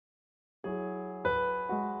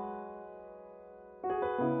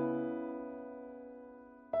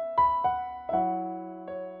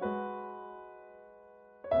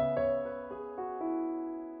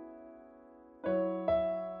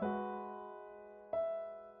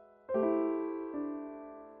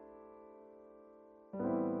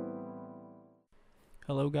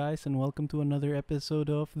Hello, guys, and welcome to another episode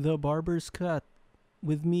of The Barber's Cut.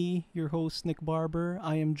 With me, your host, Nick Barber.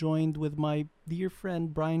 I am joined with my dear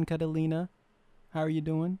friend, Brian Cadelinia. How are you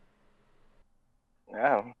doing?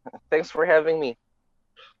 Wow. Thanks for having me.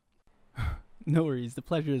 No worries, the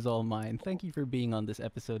pleasure is all mine. Thank you for being on this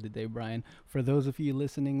episode today, Brian. For those of you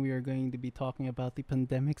listening, we are going to be talking about the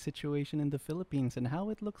pandemic situation in the Philippines and how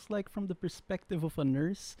it looks like from the perspective of a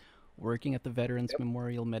nurse working at the Veterans Yep.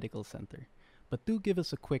 Memorial Medical Center. But do give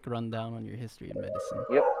us a quick rundown on your history in medicine.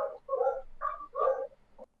 Yep.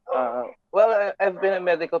 I've been a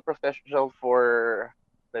medical professional for,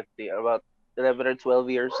 let's see, about 11 or 12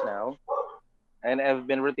 years now. And I've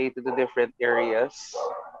been rotated to different areas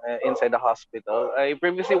inside the hospital. I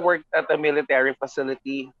previously worked at a military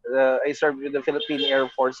facility. I served with the Philippine Air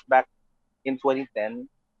Force back in 2010.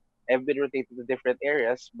 I've been rotated to different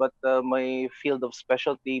areas, but my field of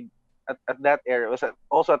specialty at that area was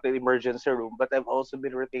also at the emergency room. But I've also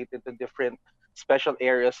been rotated to different special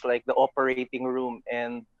areas like the operating room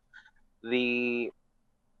and the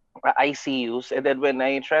ICUs. And then when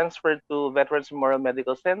I transferred to Veterans Memorial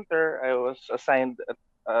Medical Center, I was assigned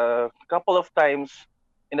a couple of times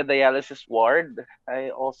in the dialysis ward. I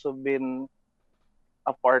also been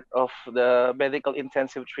a part of the medical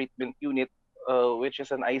intensive treatment unit, which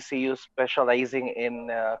is an ICU specializing in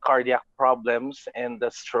cardiac problems and the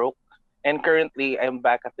stroke. And currently, I'm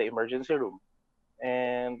back at the emergency room.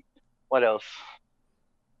 And what else?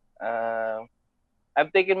 Uh,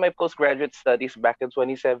 I've taken my postgraduate studies back in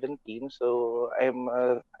 2017, so I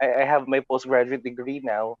have my postgraduate degree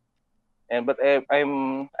now. And but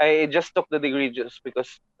I just took the degree just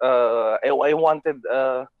because I wanted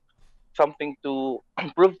something to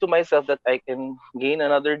prove to myself that I can gain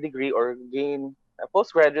another degree or gain a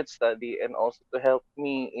postgraduate study, and also to help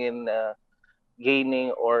me in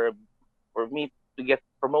gaining or for me to get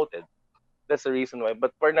promoted. That's the reason why.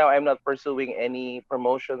 But for now, I'm not pursuing any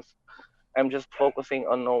promotions. I'm just focusing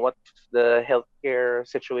on what's the healthcare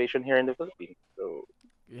situation here in the Philippines. So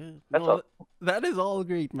Yeah, that's no, all. that is all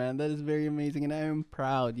great, man. That is very amazing, and I am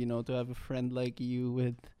proud, to have a friend like you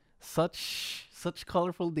with such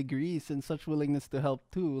colorful degrees and such willingness to help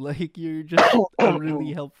too. Like you're just a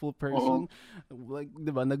really helpful Mhm. person. Like,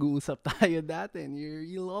 'di ba, nag-uusap tayo dati, and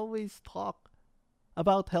you'll always talk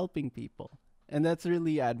about helping people, and that's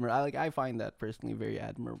really admirable. I find that personally very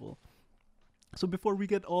admirable. So before we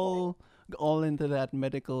get all into that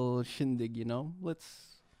medical shindig,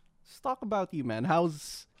 let's talk about you, man.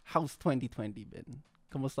 How's 2020 been?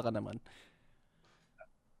 Kamusta ka naman?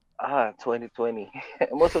 2020.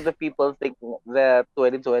 Most of the people think that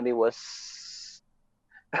 2020 was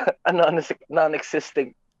a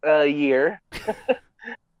non-existing year.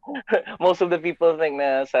 Most of the people think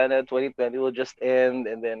na sana 2020 will just end,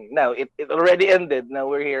 and then now it already ended. Now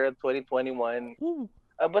we're here at 2021. Ooh.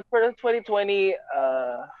 But for the 2020,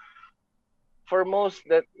 for most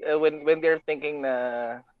that when they're thinking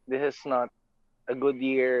na this is not a good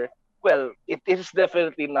year, well, it is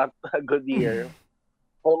definitely not a good year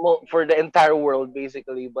for the entire world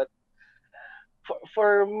basically. But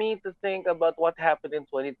for me to think about what happened in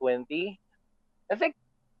 2020, I think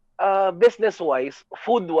business wise,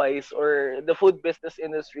 food wise, or the food business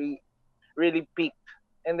industry really peaked.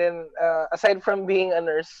 And then aside from being a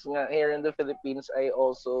nurse here in the Philippines, I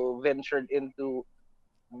also ventured into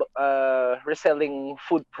reselling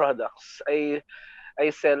food products. I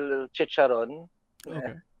sell chicharon,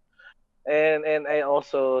 Okay. and I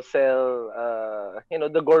also sell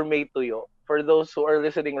the gourmet tuyo. For those who are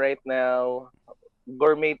listening right now,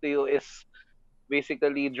 gourmet tuyo is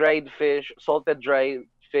basically dried fish, salted dried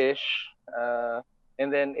fish, uh,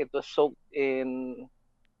 and then it was soaked in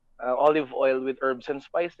olive oil with herbs and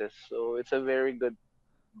spices. So it's a very good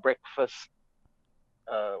breakfast.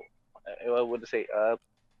 Uh, I would say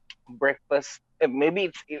breakfast.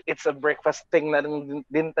 Maybe it's a breakfast thing na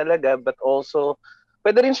din talaga, but also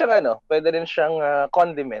pwede rin siyang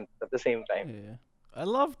condiment at the same time. Yeah. I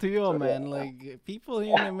love tuyo, So man. yeah. Like people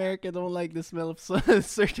here in America don't like the smell of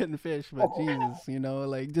certain fish, but Jesus,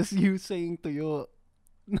 like just you saying tuyo,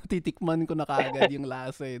 natitikman ko na kagad yung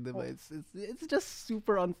lasa, diba? It's just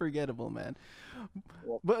super unforgettable, man.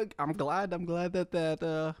 But I'm glad that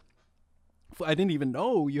I didn't even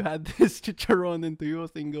know you had this chicharron and tuyo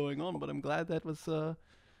thing going on, but I'm glad that was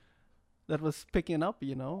picking up,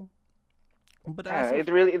 But Yeah, as of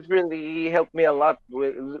it really helped me a lot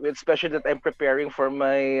especially that I'm preparing for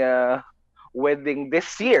my wedding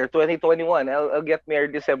this year, 2021. I'll get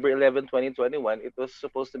married December 11, 2021. It was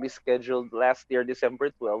supposed to be scheduled last year,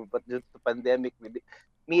 December 12, but due to the pandemic,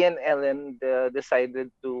 me and Ellen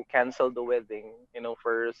decided to cancel the wedding,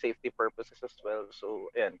 for safety purposes as well.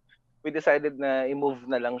 So, yeah. we decided na i-move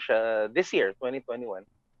na lang siya this year, 2021.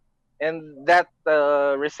 And that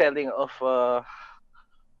reselling of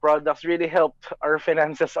products really helped our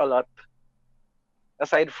finances a lot.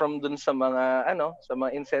 Aside from dun sa mga sa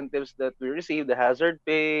mga incentives that we received, the hazard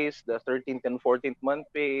pays, the 13th and 14th month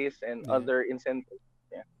pays, and Yeah. other incentives.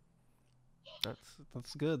 Yeah.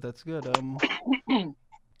 That's good. That's good. And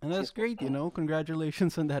that's Excuse me. great.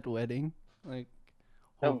 Congratulations on that wedding. Like,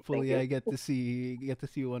 Oh, thank hopefully, you. I get to see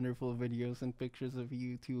wonderful videos and pictures of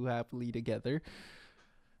you two happily together.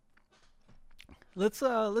 Let's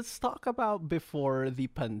talk about before the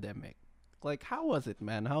pandemic. Like, how was it,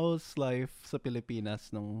 man? How was life sa Pilipinas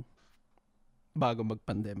nung bago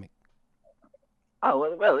mag-pandemic?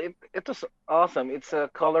 Oh well, it was awesome. It's a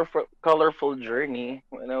colorful journey.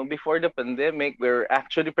 Before the pandemic, we were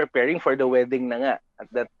actually preparing for the wedding na nga at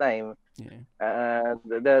that time. Yeah.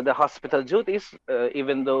 The hospital duties,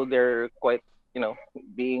 even though they're quite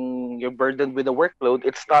being you're burdened with the workload,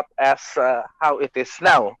 it's not as how it is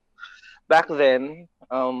now. Back then,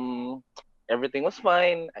 everything was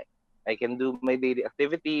fine. I can do my daily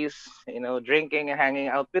activities, drinking and hanging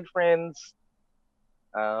out with friends,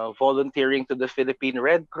 volunteering to the Philippine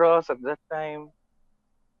Red Cross at that time,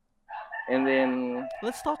 and then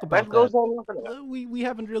Let's talk life about goes that. on. We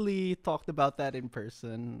haven't really talked about that in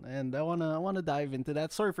person, and I wanna dive into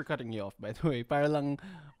that. Sorry for cutting you off, by the way. Para lang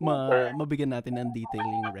Sure. mabigyan natin ng detail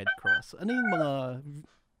yung Red Cross. Ano yung mga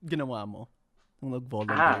ginawa mo nung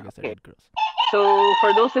nag-volunteer ka sa Okay. Red Cross? So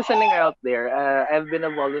for those listening out there, I've been a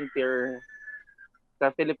volunteer sa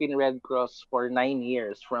Philippine Red Cross for 9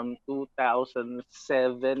 years, from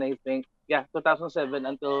 2007, I think. Yeah, 2007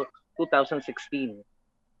 until 2016.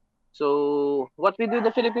 So what we do in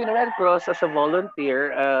the Philippine Red Cross as a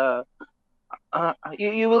volunteer,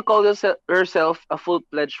 you will call yourself a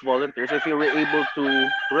full-fledged volunteer. So if you were able to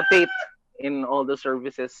rotate in all the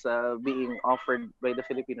services being offered by the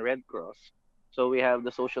Philippine Red Cross. So we have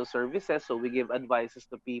the social services. So we give advices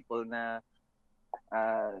to people na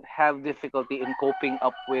have difficulty in coping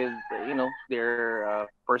up with their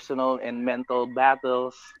personal and mental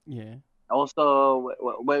battles. Yeah. Also,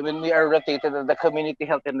 when we are rotated at the community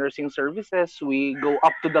health and nursing services, we go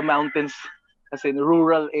up to the mountains, as in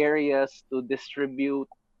rural areas, to distribute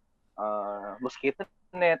mosquito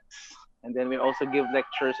nets. And then we also give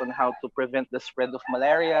lectures on how to prevent the spread of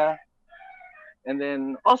malaria. And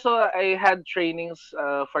then also, I had trainings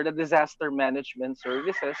for the disaster management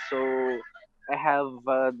services. So I have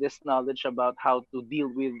this knowledge about how to deal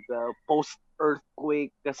with post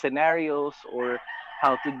earthquake scenarios, or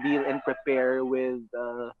how to deal and prepare with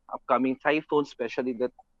upcoming typhoons, especially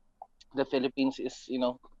that the Philippines is,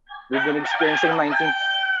 we've been experiencing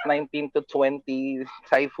 19 to 20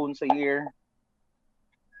 typhoons a year.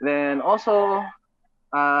 Then also,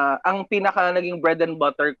 ang pinaka naging bread and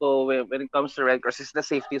butter ko when it comes to Red Cross is the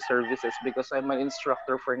safety services, because I'm an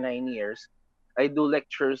instructor for 9 years. I do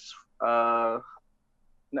lectures uh,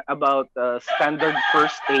 about standard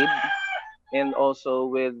first aid, and also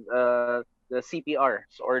with the CPR,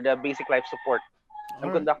 or the basic life support. I'm All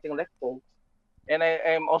right. conducting lectures, and I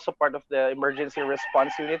am also part of the emergency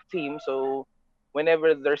response unit team. So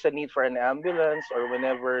whenever there's a need for an ambulance, or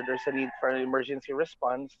whenever there's a need for an emergency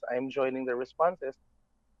response, I'm joining the responses.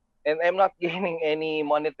 And I'm not gaining any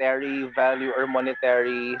monetary value or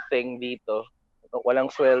monetary thing dito.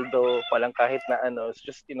 Walang sweldo, walang kahit na ano. It's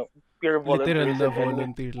just, pure Literal na volunteerism. And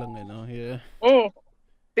volunteer lang, Yeah. mm,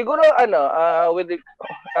 siguro with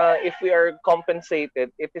if we are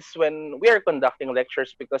compensated, it is when we are conducting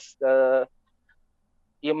lectures, because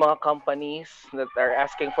yung mga companies that are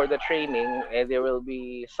asking for the training, they will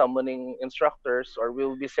be summoning instructors, or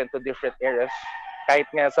will be sent to different areas. Kahit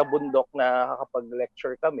nga sa bundok na kapag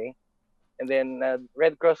lecture kami, and then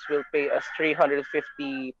Red Cross will pay us 350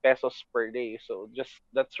 pesos per day. So just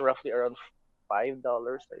that's roughly around $5,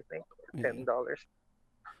 I think, or Yeah. $10.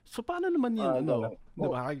 So paano naman yun, Ganun. 'di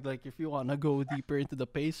ba? Like, if you wanna go deeper into the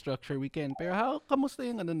pay structure, we can. Pero kamusta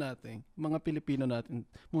yung natin, mga Pilipino natin,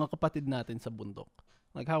 mga kapatid natin sa bundok?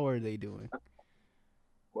 Like, how are they doing?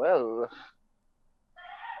 Well,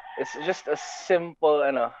 it's just a simple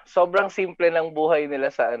sobrang simple ng buhay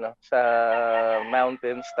nila sa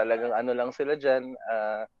mountains. Talagang lang sila diyan,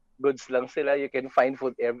 goods lang sila. You can find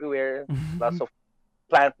food everywhere. Lots of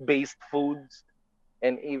plant-based foods.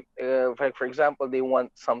 And if, for example, they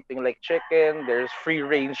want something like chicken, there's free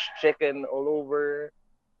range chicken all over.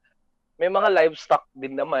 May mga livestock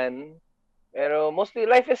din naman. Pero mostly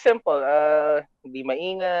life is simple. Hindi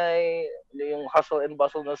maingay, yung hustle and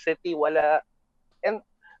bustle ng city, wala. And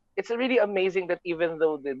it's really amazing that even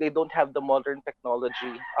though they don't have the modern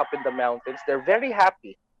technology up in the mountains, they're very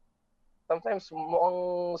happy. sometimes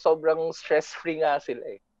mukhang sobrang stress-free nga sila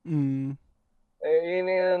eh. Mm. Yun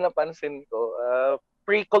yung napansin ko.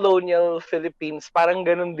 Pre-colonial Philippines, parang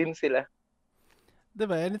ganun din sila.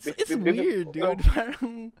 Diba? And it's weird, dude.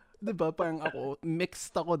 Parang, diba? Parang ako,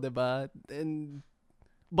 mixed ako, diba? And,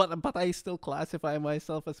 but I still classify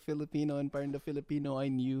myself as Filipino, and parang the Filipino I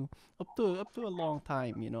knew up to a long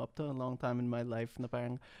time, up to a long time in my life na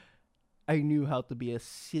parang I knew how to be a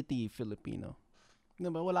city Filipino.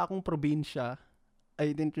 Diba? Wala akong probinsya.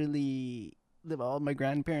 I didn't really, diba? All my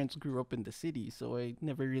grandparents grew up in the city, so I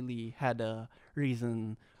never really had a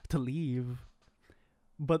reason to leave.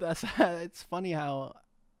 But as it's funny how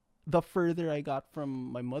the further I got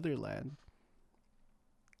from my motherland,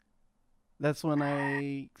 that's when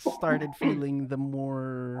I started feeling the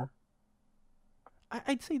more,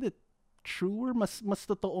 I'd say the truer, mas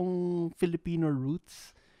totoong Filipino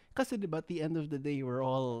roots. Kasi diba, at the end of the day, we're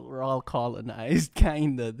all colonized,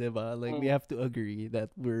 kinda, diba? Like we Mm. have to agree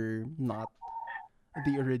that we're not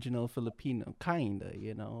the original Filipino, kinda,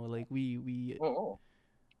 like Oo.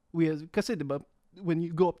 kasi diba, when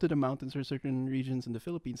you go up to the mountains or certain regions in the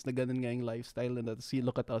Philippines, na ganun nga yung lifestyle, and that see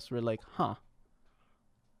look at us, we're like, huh,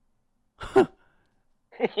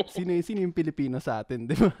 sino yung Pilipino sa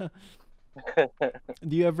atin, di ba?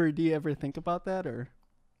 Do you ever think about that, or?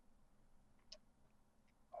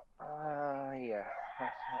 Yeah.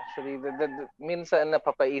 Actually, minsan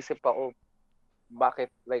napapaisip ako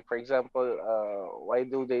bakit, like for example, why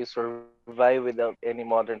do they survive without any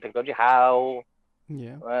modern technology? How?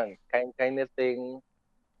 Yeah. Kind of thing.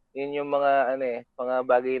 Yun yung mga mga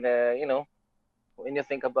bagay na, when you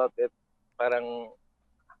think about it, parang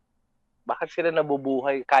bakit sila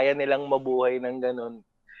nabubuhay, kaya nilang mabuhay ng ganun.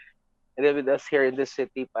 And then with us here in the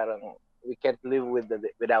city, parang we can't live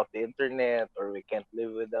without the internet, or we can't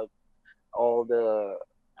live without all the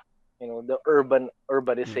Yeah.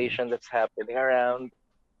 urbanization that's happening around.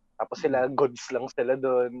 Tapos Mm. sila, goods lang sila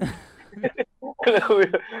doon.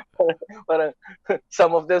 Parang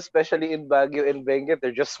some of them, especially in Baguio and Benguet,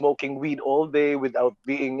 they're just smoking weed all day without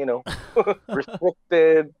being,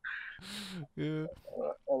 restricted. Yeah.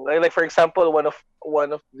 Like for example, one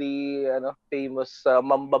of the famous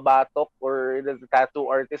mambabatok, or the tattoo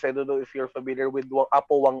artist. I don't know if you're familiar with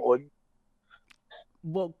Apo Wangod.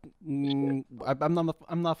 Well,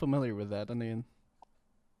 I'm not familiar with that. Ano yun?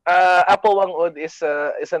 Apo Wangod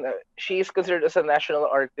she is considered as a national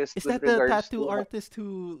artist Is with that the regards tattoo to. artist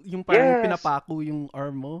who yung parang Yes. pinapako yung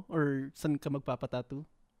arm mo, or saan ka magpapatattoo?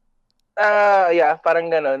 Yeah, parang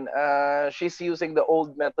ganun. She's using the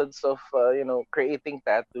old methods of creating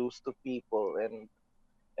tattoos to people,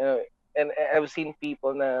 uh, and I've seen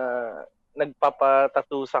people na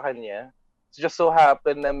nagpapa-tattoo sa kanya. It's just so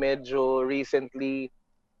happened na medyo recently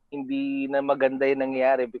hindi na maganda yung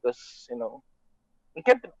nangyari, because you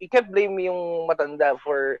can't blame yung matanda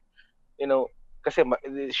for, you know kasi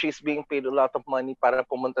she's being paid a lot of money para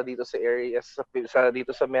pumunta dito sa areas,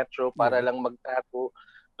 dito sa metro, para Yeah. lang magtato.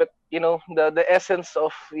 But the essence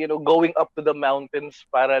of going up to the mountains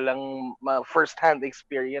para lang first hand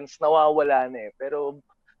experience, nawawala na eh. Pero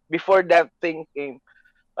before that thing came,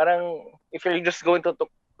 parang if you're just going to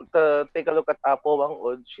take a look at Apo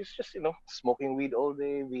Wangod, she's just smoking weed all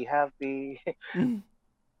day, be happy. Mm.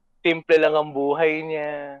 Simple lang ang buhay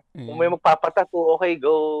niya. Kung may Yeah. magpapatato, okay,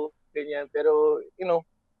 go. Ganyan. Pero,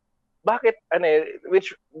 bakit,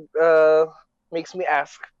 which uh, makes me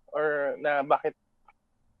ask, or na ba't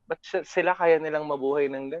sila kaya nilang mabuhay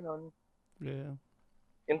ng ganon? Yeah.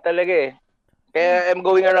 Yun talaga eh. Yeah. Kaya I'm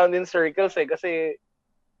going around in circles eh, kasi,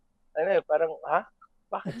 parang, ha?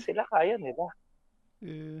 Bakit sila kaya nila?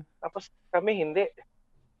 Yeah. Tapos kami hindi.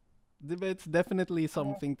 Diba, it's definitely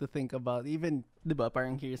something to think about. Even, diba,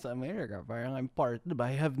 parang here sa America, parang I'm part, diba,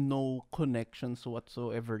 I have no connections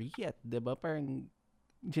whatsoever yet, diba, parang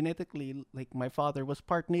genetically, like, my father was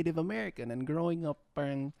part Native American, and growing up,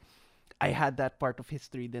 parang, I had that part of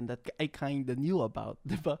history then that I kinda knew about,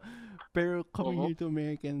 diba? Pero coming Mhm. here to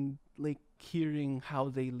America and, like, hearing how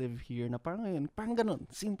they live here, na parang ngayon, parang ganun,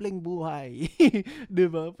 simpleng buhay,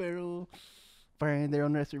 diba? Pero, parang their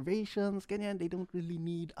own reservations, ganyan, they don't really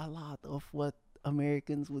need a lot of what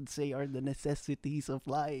Americans would say are the necessities of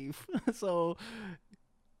life. So,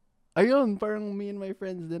 ayun, parang me and my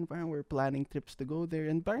friends then parang we're planning trips to go there.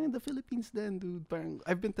 And parang the Philippines then, dude, parang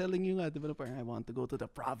I've been telling you nga, diba, parang I want to go to the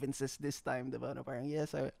provinces this time, diba? Parang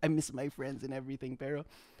yes, I miss my friends and everything, pero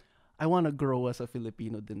I want to grow as a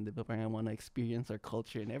Filipino din, diba? Parang I want to experience our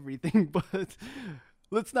culture and everything. But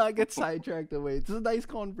let's not get sidetracked away. It's a nice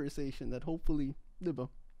conversation that hopefully,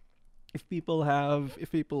 diba, if people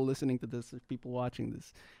listening to this, if people watching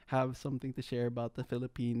this have something to share about the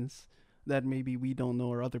Philippines, that maybe we don't know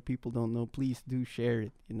or other people don't know, please do share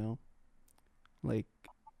it. Like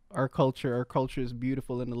our culture is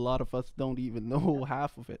beautiful, and a lot of us don't even know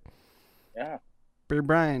half of it. Yeah. But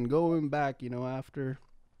Brian, going back, after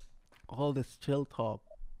all this chill talk,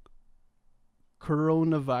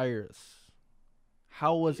 coronavirus.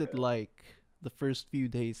 How was it like the first few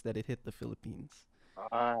days that it hit the Philippines?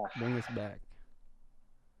 Ah, Bring us back.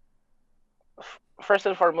 First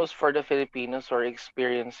and foremost, for the Filipinos who are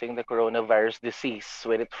experiencing the coronavirus disease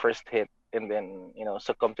when it first hit, and then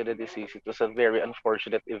succumb to the disease, it was a very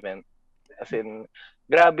unfortunate event. As in,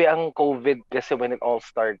 grabe ang COVID kasi when it all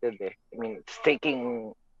started eh. I mean, it's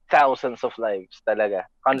taking thousands of lives talaga. Yeah.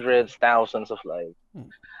 Hundreds, thousands of lives. Mm.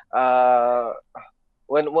 Uh,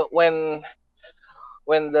 when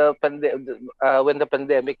when the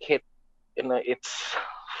pandemic hit, its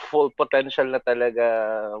full potential na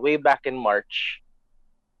talaga way back in March.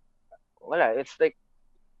 Wala, it's like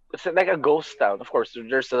a ghost town. Of course,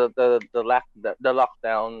 there's the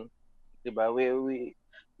lockdown, diba?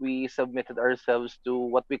 We submitted ourselves to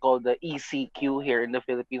what we call the ECQ here in the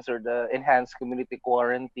Philippines, or the enhanced community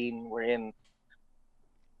quarantine, wherein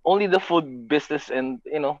only the food business and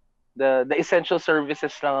the essential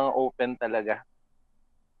services lang ang open talaga.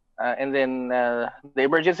 And then the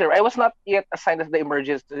emergency. I was not yet assigned as the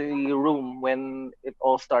emergency room when it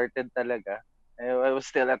all started talaga. I was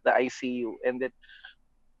still at the ICU, and then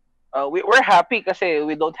we're happy kasi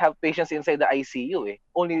we don't have patients inside the ICU eh.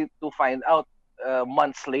 Only to find out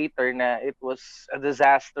months later na it was a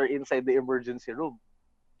disaster inside the emergency room.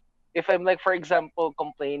 If I'm like, for example,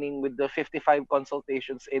 complaining with the 55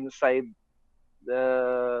 consultations inside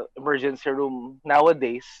the emergency room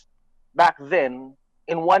nowadays, back then,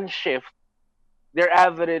 in one shift, their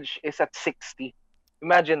average is at 60.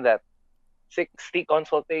 Imagine that. 60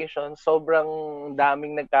 consultations, sobrang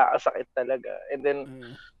daming nagkakasakit talaga. And then,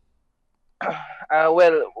 Uh,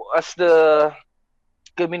 well, as the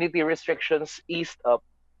community restrictions eased up,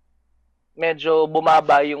 medyo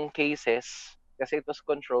bumaba yung cases kasi it was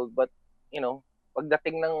controlled. But,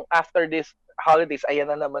 pagdating ng after this holidays, ayan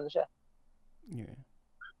na naman siya. yeah.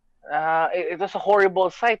 It was a horrible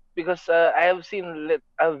sight because I have seen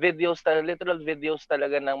literal videos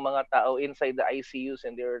talaga ng mga tao inside the ICUs,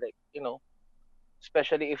 and they were like,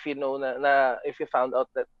 especially if you know if you found out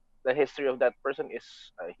that the history of that person is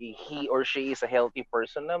he or she is a healthy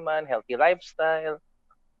person naman, healthy lifestyle,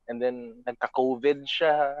 and then nagka-COVID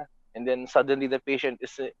siya, and then suddenly the patient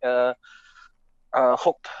is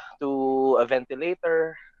hooked to a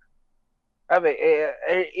ventilator.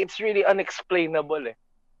 It's really unexplainable eh.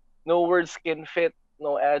 No words can fit,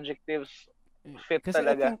 no adjectives fit Because I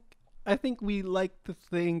talaga. think I think we would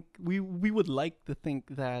like to think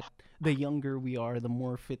that the younger we are, the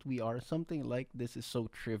more fit we are. Something like this is so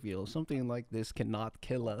trivial. Something like this cannot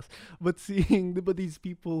kill us. But seeing these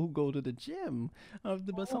people who go to the gym, but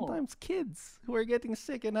Oh. sometimes kids who are getting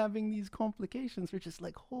sick and having these complications, we're just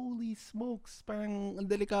like, holy smokes, parang ang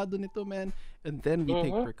delikado nito, man. And then we take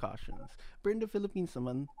Mm-hmm. precautions. But in the Philippines,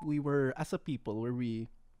 naman, we were as a people, were we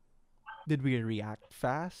did we react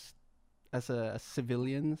fast as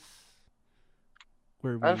civilians?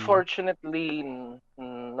 Were we? Unfortunately,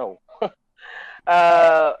 no.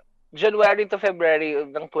 Uh, January to February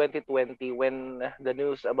ng 2020, when the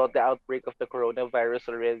news about the outbreak of the coronavirus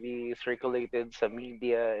already circulated sa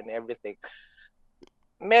media and everything,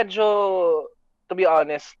 medyo, to be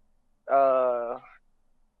honest, uh,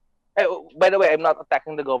 by the way, I'm not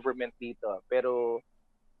attacking the government dito, pero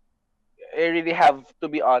I really have to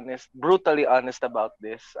be honest, brutally honest about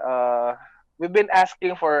this. We've been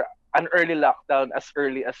asking for an early lockdown as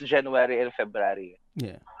early as January and February,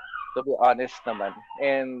 Yeah. to be honest naman.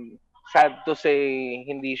 And sad to say,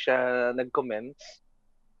 hindi siya nag-commence.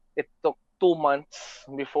 It took 2 months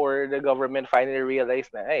before the government finally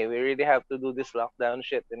realized na, hey, we really have to do this lockdown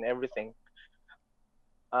shit and everything.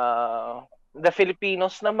 The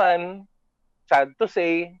Filipinos naman, sad to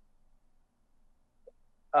say,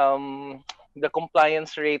 the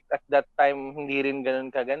compliance rate at that time hindi rin ganun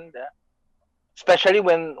kaganda. Especially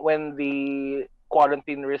when the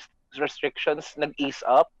quarantine restrictions nag-ease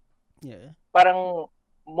up. Yeah. Parang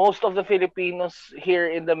most of the Filipinos here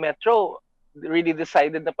in the metro really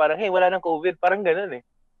decided na parang, hey, wala nang COVID. Parang ganun eh.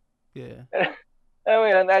 Yeah. I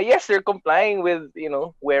mean, yes, they're complying with,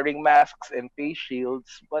 wearing masks and face shields,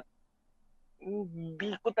 but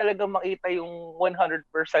hindi ko talaga makita yung 100%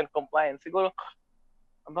 compliance. Siguro,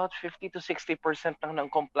 about 50 to 60% lang ng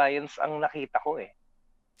compliance ang nakita ko eh.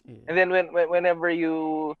 Yeah. And then whenever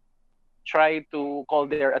you try to call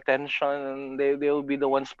their attention, they'll be the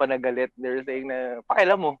ones pa nagalit. They're saying na,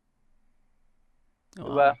 pakialam mo.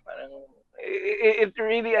 Diba? Wow. Parang, it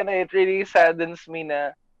really ano, it really saddens me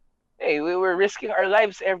na hey, we were risking our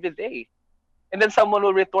lives every day. And then someone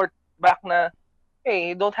will retort back na, hey,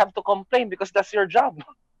 you don't have to complain because that's your job.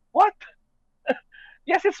 What?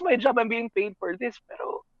 Yes, it's my job. I'm being paid for this.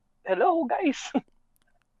 Pero, hello, guys.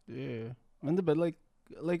 Yeah. But like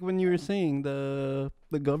when you were saying the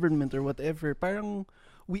government or whatever, parang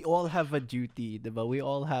we all have a duty, diba? We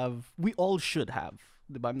all should have.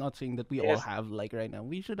 Diba? I'm not saying that we all Yes. have like right now.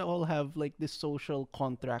 We should all have like this social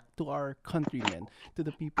contract to our countrymen, to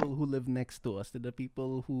the people who live next to us, to the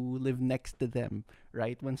people who live next to them,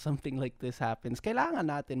 right? When something like this happens,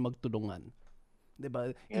 kailangan natin magtulungan.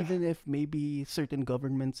 Diba? Yes. Even if maybe certain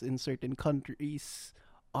governments in certain countries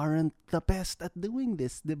aren't the best at doing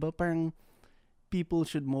this, diba? Parang people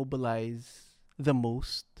should mobilize the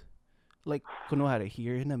most. Like, kunwari,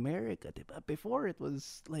 here in America, diba? Before it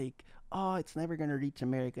was like, oh, it's never gonna reach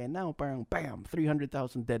America. And now, parang, bam,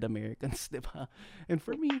 300,000 dead Americans, diba? And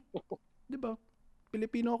for me, diba?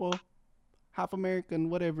 Filipino ko, half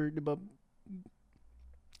American, whatever, diba?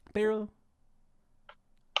 Pero,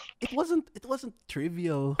 it wasn't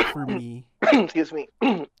trivial for me Excuse me.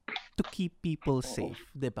 to keep people safe,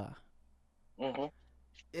 diba? Mm-hmm.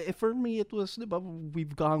 For me, it was, diba,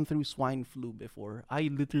 we've gone through swine flu before. I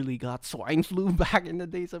literally got swine flu back in the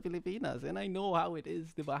days of Filipinas, and I know how it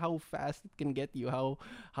is, diba? How fast it can get you, how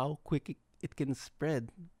quick it can spread.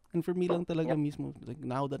 And for me lang talaga Yep. mismo, like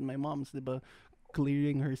now that my mom's, diba,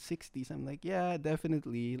 clearing her 60s, I'm like, yeah,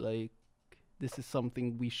 definitely, like, this is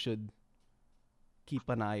something we should keep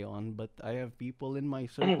an eye on. But I have people in my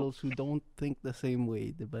circles who don't think the same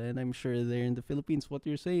way, diba? And I'm sure they're in the Philippines. What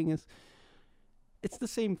you're saying is, it's the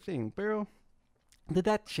same thing. Pero did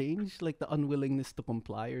that change? Like the unwillingness to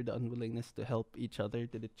comply or the unwillingness to help each other?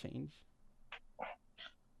 Did it change?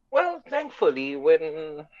 Well, thankfully,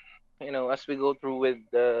 when as we go through with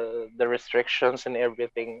the restrictions and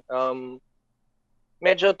everything,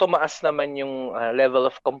 medyo tumaas naman yung level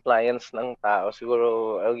of compliance ng tao.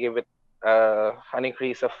 Siguro I'll give it an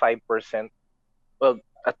increase of 5%. Well,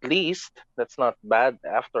 at least that's not bad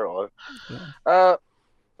after all. Yeah. Uh,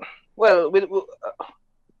 well,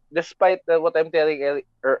 despite what I'm telling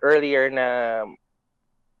earlier na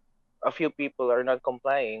a few people are not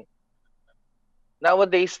complying,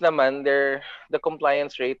 nowadays naman the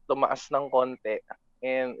compliance rate tumaas ng konti.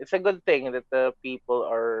 And it's a good thing that the people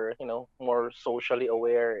are, more socially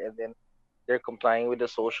aware, and then they're complying with the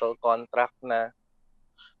social contract na.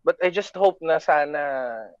 But I just hope na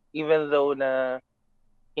sana, even though na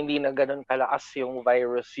hindi na ganun kalakas yung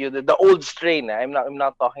virus, the old strain. I'm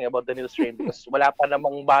not talking about the new strain because wala pa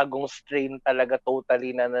namang bagong strain talaga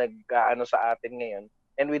totally na nag-ano sa atin ngayon.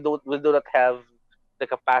 And we do not have the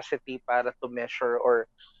capacity para to measure or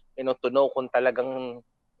to know kung talagang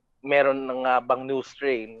meron na nga bang new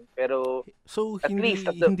strain. Pero So at least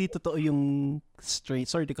at hindi the hindi totoo yung strain.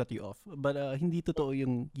 Sorry to cut you off, but hindi totoo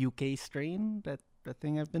yung UK strain that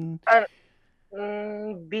thing I've been. ah,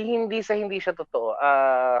 hindi siya totoo.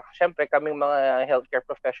 Syempre kaming mga healthcare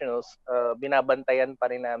professionals, binabantayan pa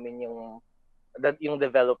rin namin yung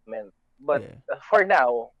development. But Yeah. for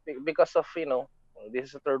now, because of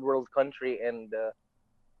this is a third world country, and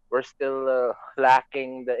we're still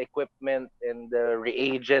lacking the equipment and the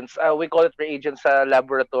reagents. We call it reagents sa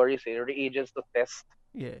laboratories, reagents to test.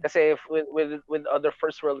 Yeah. Kasi if with other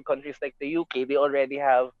first world countries like the UK, they already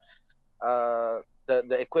have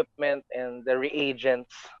the equipment and the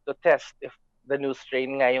reagents to test if the new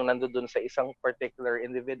strain nga yung nandoon sa isang particular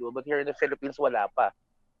individual. But here in the Philippines, wala pa.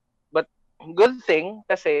 But good thing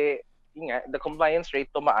kasi yun nga, the compliance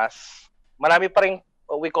rate tumaas. Marami pa rin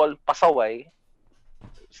what we call pasaway.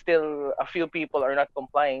 Still, a few people are not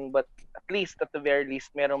complying, but at least, at the very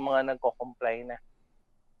least, merong mga nagko-comply na.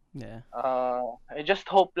 Yeah. I just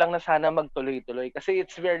hope lang na sana magtuloy-tuloy kasi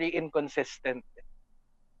it's very inconsistent.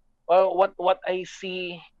 Well, what I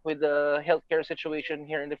see with the healthcare situation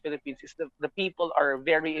here in the Philippines is the people are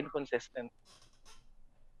very inconsistent.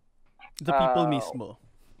 The people Uh, mismo.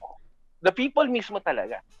 the people mismo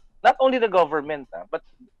talaga. Not only the government, but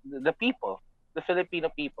the people, the Filipino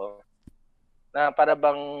people, na para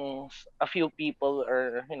bang a few people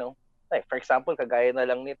are, like for example, kagaya na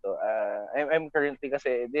lang nito, I'm currently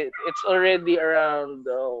kasi, it's already around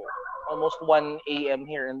almost 1 a.m.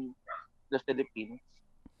 here in the Philippines.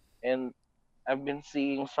 And I've been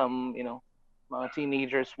seeing some, mga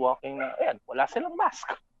teenagers walking na, ayan, wala silang mask.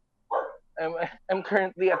 I'm, I'm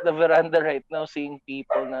currently at the veranda right now seeing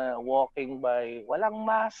people na walking by, walang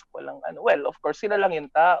mask, walang ano. Well, of course, sila lang yung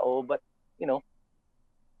tao, but, you know,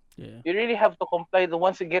 Yeah. you really have to comply. The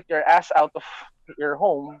once you get your ass out of your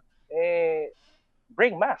home,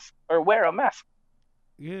 bring mask or wear a mask.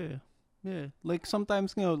 Yeah. Yeah. Like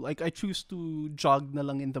sometimes like I choose to jog na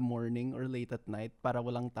lang in the morning or late at night para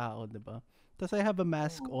walang tao, 'di ba? Tapos I have a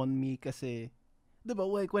mask Mm. on me kasi 'di ba,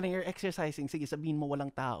 like when you're exercising, sige sabihin mo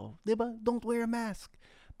walang tao, 'di ba? Don't wear a mask.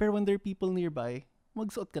 Pero when there are people nearby,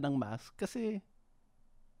 magsuot ka ng mask kasi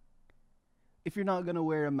if you're not gonna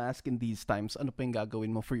wear a mask in these times, ano pa yung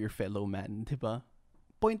gagawin mo for your fellow man, 'di ba?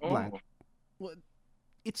 Point blank. Mm. What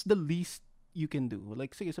it's the least you can do.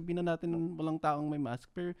 Like sige, sabihin na natin walang taong may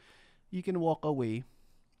mask, pero you can walk away.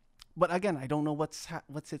 But again, I don't know what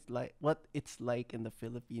it's like in the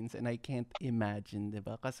Philippines, and I can't imagine, 'di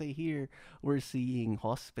ba? Kasi here we're seeing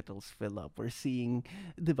hospitals fill up. We're seeing,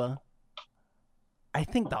 'di ba? I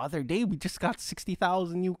think the other day we just got 60,000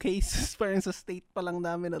 new cases parang sa state pa lang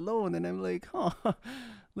namin alone, and I'm like, huh,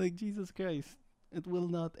 like Jesus Christ, it will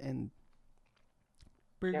not end.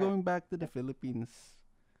 But Yeah. going back to the Philippines,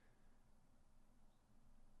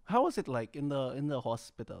 how was it like in the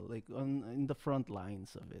hospital, like on in the front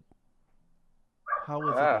lines of it? How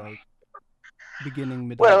was it Ah. like beginning,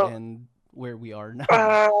 middle, Well, and where we are now?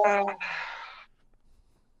 uh,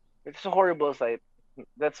 it's a horrible sight.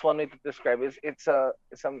 That's one way to describe it. It's a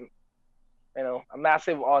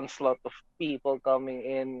massive onslaught of people coming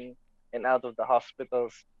in and out of the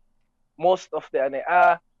hospitals. Most of the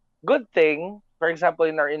good thing, for example,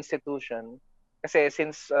 in our institution, kasi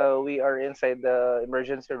since we are inside the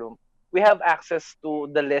emergency room, we have access to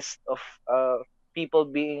the list of people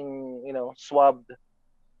being swabbed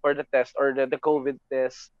for the test or the COVID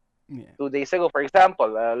test Yeah. 2 days ago. For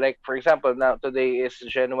example, now today is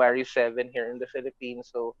January 7 here in the Philippines.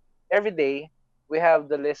 So every day we have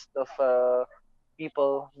the list of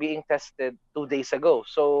people being tested 2 days ago.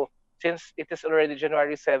 So since it is already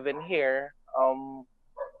January 7 here,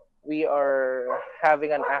 we are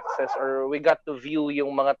having an access or we got to view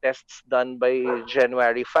yung mga tests done by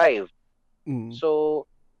January 5. Mm. So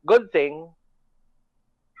good thing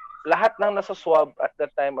lahat ng nasa swab at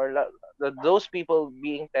that time or those people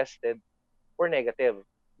being tested were negative.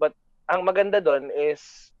 But ang maganda doon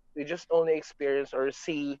is we just only experience or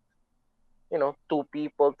see, two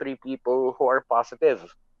people, three people who are positive.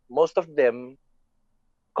 Most of them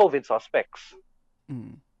COVID suspects.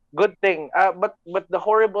 Mm. Good thing. But the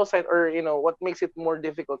horrible side or what makes it more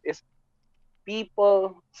difficult is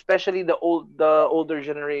people, especially the older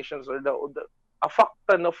generations or the a fuck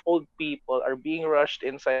ton of old people are being rushed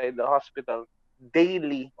inside the hospital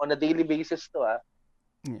daily on a daily basis to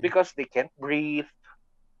Yeah. because they can't breathe,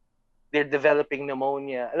 they're developing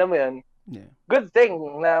pneumonia. Alam mo 'yun? Yeah. Good thing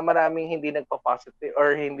na maraming hindi nagpa-positive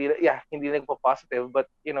or hindi nagpa-positive, but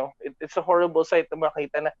it's a horrible sight na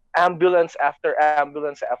makita na ambulance after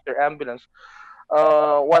ambulance after ambulance.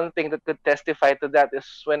 One thing that could testify to that is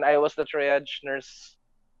when I was the triage nurse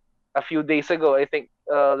a few days ago, I think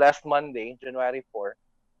last Monday, January 4.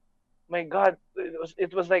 My God,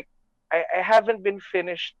 it was like I haven't been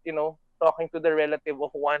finished, talking to the relative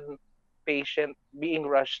of one patient being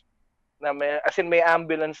rushed na as in may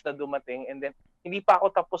ambulance na dumating, and then hindi pa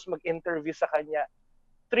ako tapos mag-interview sa kanya.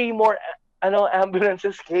 Three more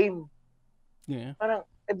ambulances came. Yeah. Parang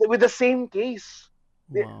with the same case.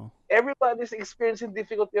 Wow. Everybody's experiencing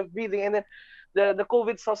difficulty of breathing, and then the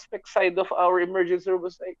COVID suspect side of our emergency room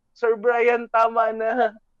was like, Sir Brian, tama na.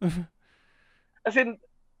 As in,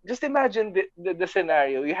 just imagine the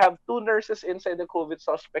scenario. You have two nurses inside the COVID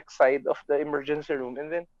suspect side of the emergency room,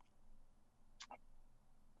 and then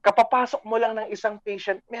kapapasok mo lang ng isang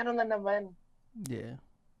patient, meron na naman. Yeah.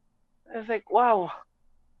 I was like, wow.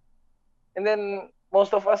 And then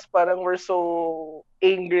most of us parang we're so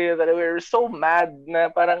angry that we're so mad na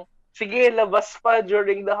parang sige labas pa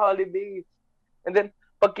during the holidays. And then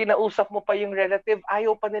pag kinausap mo pa yung relative,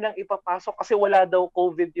 ayaw pa nilang ipapasok kasi wala daw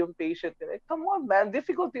COVID yung patient. Like, come on, man.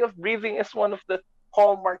 Difficulty of breathing is one of the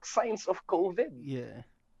hallmark signs of COVID. Yeah.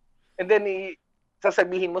 And then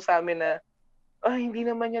sasabihin mo sa amin na hindi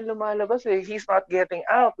naman yan lumalabas eh. He's not getting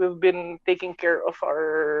out. We've been taking care of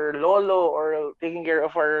our lolo or taking care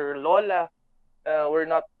of our lola. We're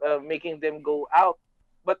not making them go out.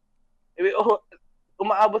 But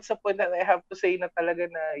umaabot sa point that I have to say na talaga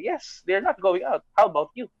na, yes, they're not going out. How about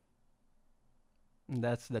you?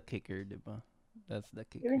 That's the kicker, diba? That's the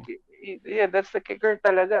kicker. Yeah, that's the kicker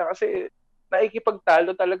talaga. Kasi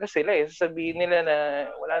naikipagtalo talaga sila eh. Sabihin nila na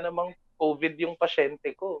wala namang COVID yung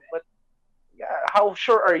pasyente ko. But yeah, how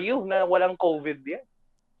sure are you na walang COVID yan?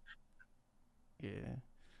 Yeah.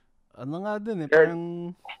 Ano nga dun eh, They're,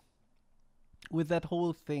 parang with that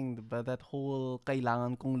whole thing, diba? That whole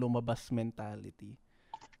kailangan kong lumabas mentality.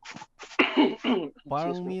 excuse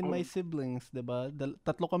Parang me. me and my siblings, diba?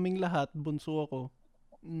 Tatlo kaming lahat, bunso ako.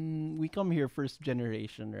 We come here first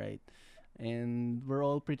generation, right? And we're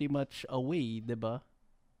all pretty much away, 'di ba?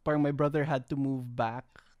 Parang my brother had to move back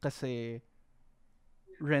kasi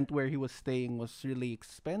rent where he was staying was really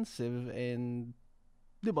expensive, and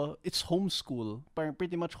 'di ba? It's homeschool. Parang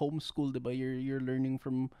pretty much homeschool, 'di ba? You're learning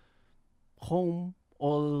from home,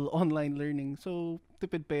 all online learning. So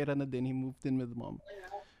tipid pera na din, he moved in with mom.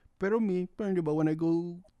 Pero me, parang 'di ba, when I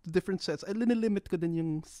go to different sets, I limit ko din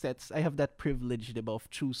yung sets. I have that privilege, 'di ba, of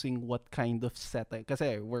choosing what kind of set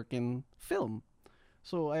kasi I work in film.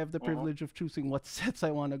 So I have the Mm-hmm. privilege of choosing what sets I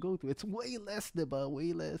want to go to. It's way less, 'di ba?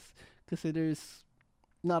 Way less. Kasi there's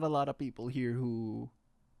not a lot of people here who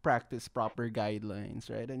practice proper guidelines,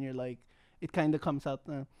 right? And you're like, it kind of comes out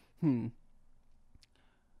na,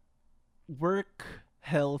 work,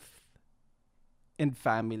 health, and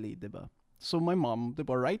family, 'di ba? So my mom, 'di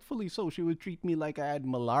ba, rightfully so, she would treat me like I had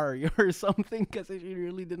malaria or something kasi she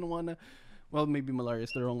really didn't wanna, well, maybe malaria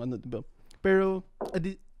is the wrong ano, 'di ba? Pero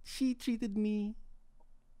she treated me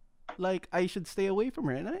like I should stay away from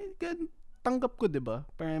her, and I tanggap ko, 'di ba?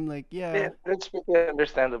 Pero I'm like, Yeah, yeah, that's pretty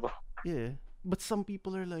understandable. yeah. But some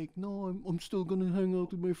people are like, no, I'm still gonna hang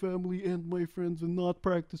out with my family and my friends and not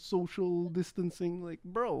practice social distancing. Like,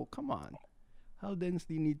 bro, come on. How dense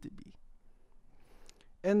do you need to be?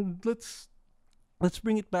 And let's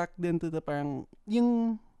bring it back then to the parang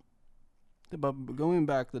yung, diba, going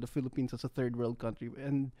back to the Philippines as a third world country,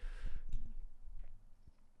 and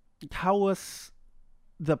how was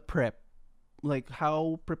the prep? Like,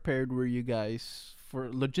 how prepared were you guys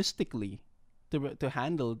for logistically to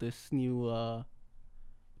handle this new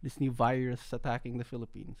virus attacking the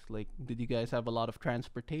Philippines? Like, did you guys have a lot of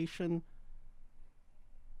transportation?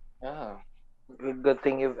 Ah, good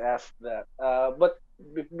thing you've asked that. But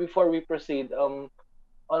before we proceed, on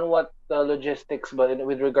what logistics, but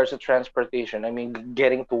with regards to transportation, I mean,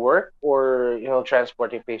 getting to work or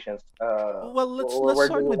transporting patients. Well, let's Where do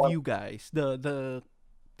start you with want you guys. The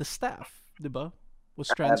staff, diba? Was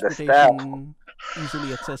the staff? transportation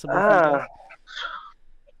easily accessible for you guys? Ah,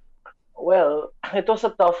 well, it was a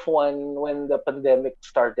tough one when the pandemic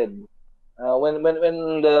started. When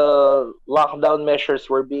the lockdown measures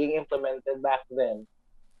were being implemented back then,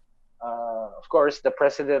 of course, the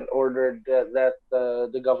president ordered that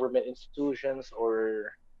the government institutions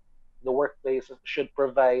or the workplace should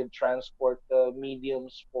provide transport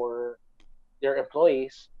mediums for their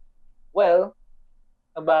employees. Well,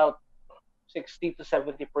 about 60 to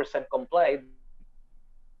 70% complied,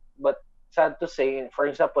 but sad to say, for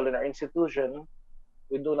example, in our institution,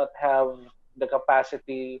 we do not have the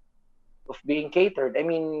capacity of being catered. I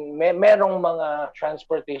mean, merong mga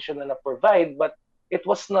transportation na provide, but it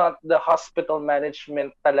was not the hospital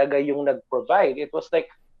management talaga yung nag-provide. It was like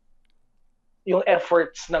yung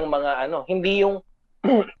efforts ng mga hindi yung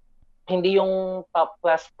hindi yung top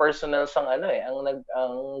class personnel ang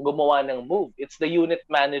ang gumawa ng move. It's the unit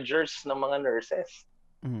managers ng mga nurses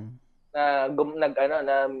Mm. na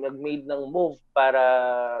nag-made ng move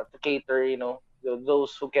para to cater,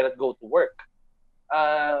 those who cannot go to work.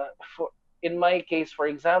 For in my case, for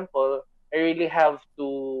example, I really have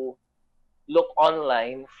to look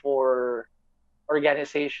online for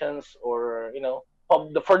organizations or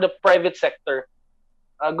for the private sector.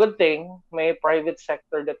 A good thing may private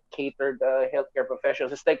sector that catered healthcare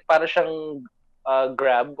professionals. It's like para siyang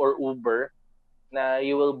Grab or Uber na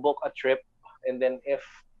you will book a trip, and then if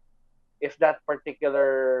that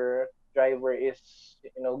particular driver is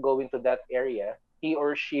going to that area, he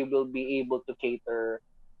or she will be able to cater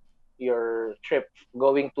your trip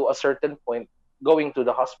going to a certain point, going to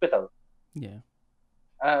the hospital. Yeah.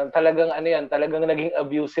 Talagang talagang naging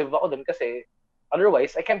abusive ako dun kasi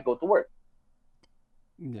otherwise I can't go to work.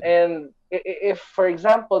 Yeah. And if for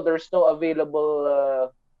example there's no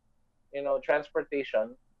available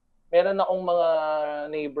transportation, meron akong mga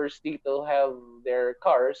neighbors dito have their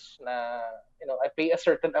cars na I pay a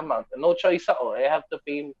certain amount. No choice ako. I have to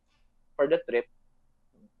pay for the trip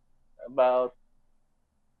about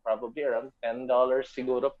probably around $10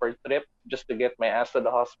 siguro per trip just to get my ass to the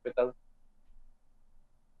hospital.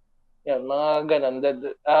 Yan, mga ganun.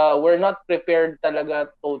 We're not prepared talaga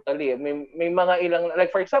totally. May mga ilang, like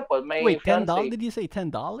for example, my Wait, $10? fiance, Did you say $10?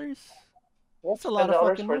 That's yes, a lot of $10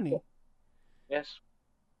 fucking per money. trip. Yes.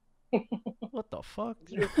 What the fuck?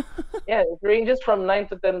 Yeah, it ranges from $9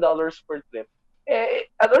 to $10 per trip. And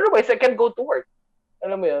otherwise, I can go to work.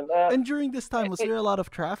 Alam mo yun? And during this time, was there a lot of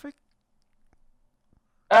traffic?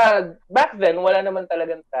 Back then, wala naman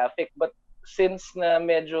talagang traffic. But since na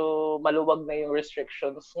medyo maluwag na yung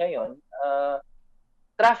restrictions ngayon,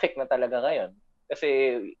 traffic na talaga ngayon.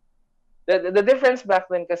 Kasi The difference back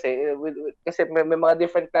then kasi kasi may mga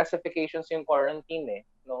different classifications yung quarantine eh,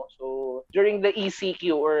 no? So during the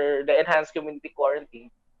ECQ or the enhanced community quarantine,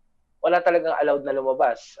 wala talagang allowed na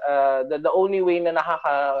lumabas. The only way na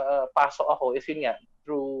nakakapasok ako is yun nga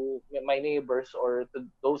through my neighbors or to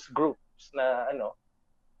those groups na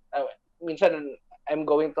uh, minsan I'm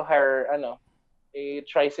going to hire a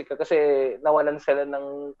tricycle kasi nawalan sila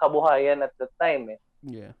ng kabuhayan at that time eh.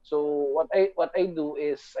 Yeah. So what I do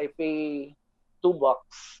is I pay $2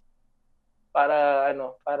 para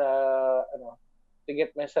to get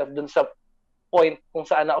myself dun sa point kung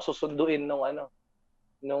saan ako susunduin nung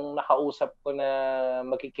nakausap ko na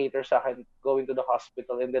magki-cater sa akin going to the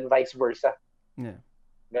hospital and then vice versa. Yeah.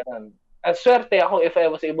 Ganun. At swerte ako if I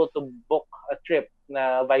was able to book a trip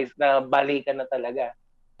na balikan na talaga.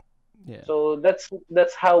 Yeah. So that's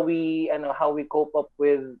how we cope up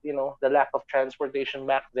with the lack of transportation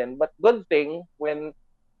back then. But good thing when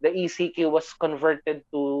the ECQ was converted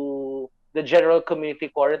to the general community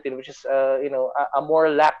quarantine, which is a more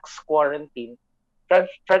lax quarantine.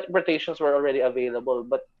 Transportations were already available,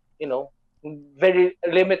 but you know very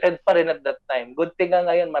limited pa rin at that time. Good thing nga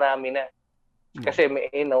ngayon marami na. Yeah. Kasi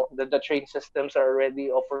the train systems are already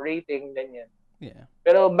operating ganyan. Yeah.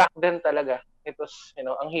 Pero back then talaga, it was,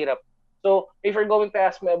 ang hirap. So, if you're going to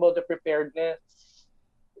ask me about the preparedness,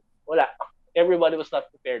 wala. Everybody was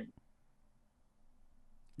not prepared.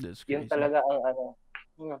 That's Yun crazy. talaga ang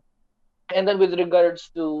And then with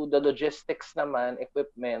regards to the logistics naman,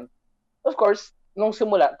 equipment, of course, nung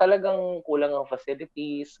simula, talagang kulang ang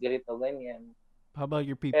facilities, ganito, ganyan. How about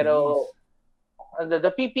your PPEs? Pero,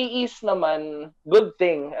 the PPEs naman, good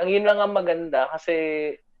thing. Ang yun lang ang maganda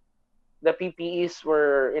kasi the PPEs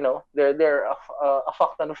were, they're a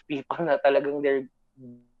fuck ton of people na talagang they're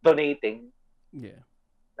donating. Yeah.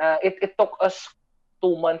 It took us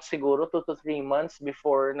 2 months siguro, 2 to 3 months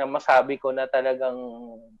before na masabi ko na talagang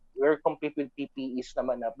we're complete with PPEs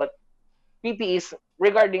naman na. But PPEs,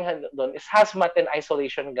 regarding doon, is hazmat and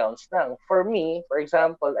isolation gowns lang. For me, for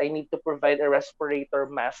example, I need to provide a respirator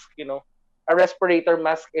mask, A respirator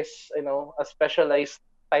mask is, a specialized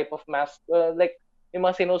type of mask. Like, yung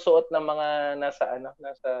mga sinusuot ng mga nasa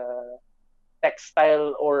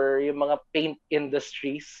textile or yung mga paint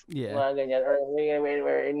industries, Yeah. mga ganyan, or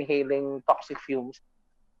we're inhaling toxic fumes.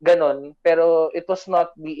 Ganon. Pero it was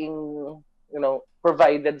not being,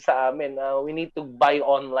 provided sa amin. We need to buy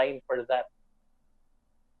online for that.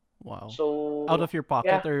 Wow. Out So, of your yeah.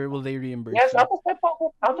 pocket, or will they reimburse Yes, you? out of my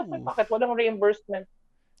pocket. Out of my Ooh. pocket. Walang reimbursement.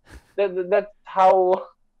 That's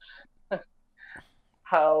how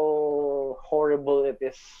horrible it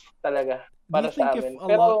is talaga Do you para think sa if amin. a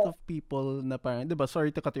lot Pero of people na parang, diba,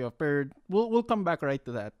 sorry to cut you off, pero we'll come back right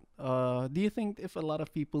to that. Do you think if a lot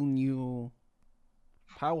of people knew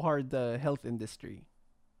how hard the health industry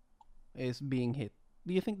is being hit,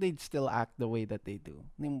 do you think they'd still act the way that they do?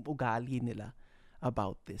 Yung ugali nila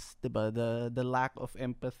about this, diba? The lack of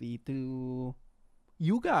empathy to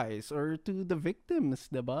you guys or to the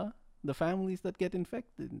victims, diba? The families that get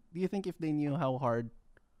infected. Do you think if they knew how hard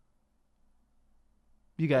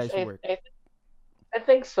you yes, guys work? I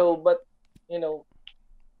think so, but you know,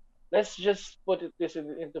 let's just put this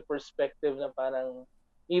into perspective na parang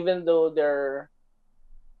even though there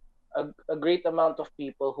are a great amount of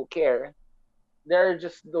people who care, there are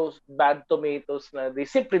just those bad tomatoes na they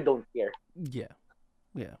simply don't care. Yeah.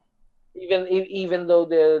 Yeah. Even though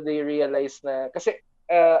they realize na kasi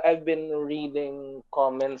I've been reading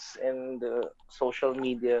comments in the social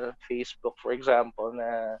media, Facebook for example,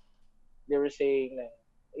 na they were saying na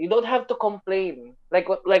you don't have to complain. Like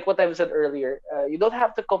what I've said earlier, you don't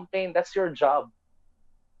have to complain. That's your job.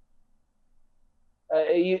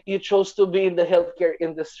 You chose to be in the healthcare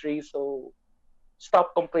industry, so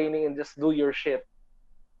stop complaining and just do your shit.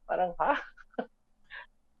 Parang ha?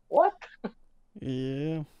 What?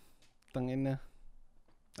 Yeah. Tangina.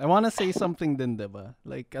 I want to say something din, diba?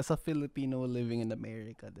 Like, as a Filipino living in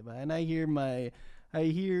America, diba? And I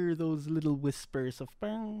hear those little whispers of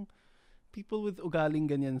parang people with ugaling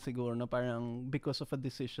ganyan siguro na parang because of a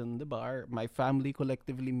decision, diba? My family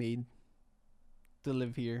collectively made to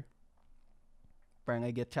live here. Parang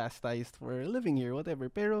I get chastised for living here, whatever.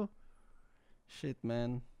 Pero, shit,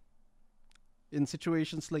 man. In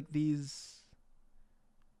situations like these,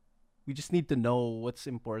 we just need to know what's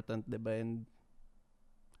important, diba? And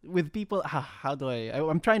with people, how do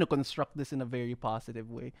I'm trying to construct this in a very positive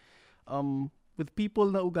way. With people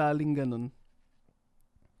na ugaling ganun,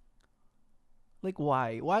 like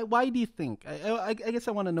why do you think? I guess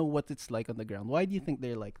I want to know what it's like on the ground. Why do you think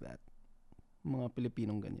they're like that? Mga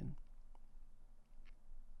Pilipinong ganyan.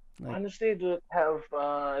 Like, Honestly,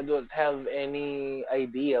 I don't have any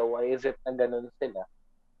idea why is it na ganun sila.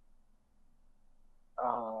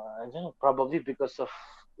 I don't know, probably because of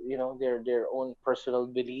their own personal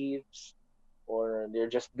beliefs, or they're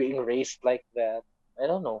just being raised like that. I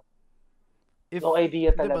don't know. No if,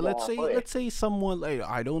 idea diba, talaga ako eh. let's say someone, like,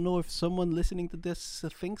 I don't know if someone listening to this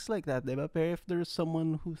thinks like that, diba? Pero if there's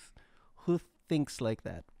someone who thinks like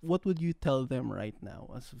that, what would you tell them right now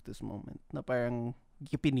as of this moment? Na parang,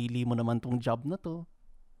 pinili mo naman tong job na to.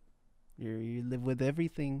 You live with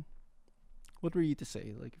everything. What were you to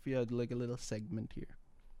say? Like, if you had like a little segment here.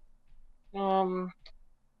 Um,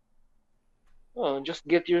 just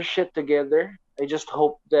get your shit together. I just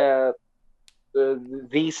hope that uh,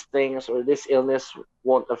 these things or this illness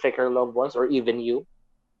won't affect our loved ones or even you.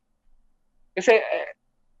 Kasi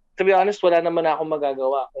to be honest, wala naman ako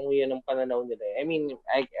magagawa kung yan ang pananaw nila. I mean,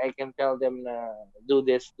 I can tell them na do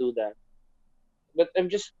this, do that. But I'm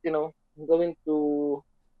just, going to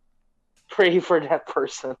pray for that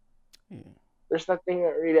person. Yeah. There's nothing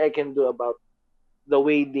really I can do about the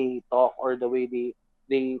way they talk or the way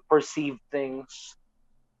they perceive things.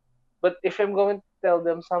 But if I'm going to tell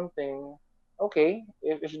them something, okay,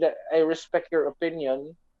 if that I respect your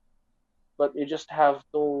opinion, but you just have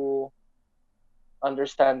to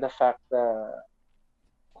understand the fact that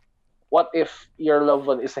what if your loved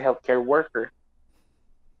one is a healthcare worker?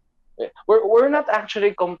 We're not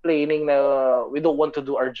actually complaining na we don't want to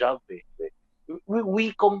do our job. Eh.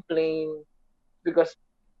 We complain because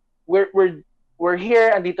we're we're here,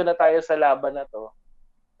 andito na tayo sa laban na to.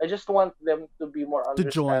 I just want them to be more To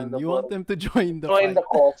join. You want understandable, them to join the join the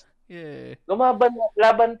fight. cause. Yeah.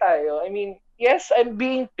 Laban tayo. I mean, yes, I'm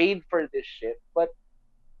being paid for this shit, but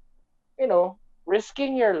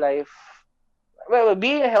risking your life. Well,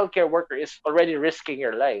 being a healthcare worker is already risking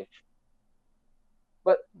your life.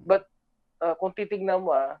 But kung titignan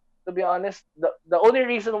mo, to be honest, the only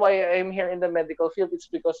reason why I'm here in the medical field is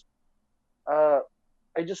because uh,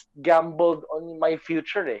 I just gambled on my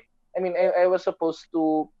future. Eh. I mean, I was supposed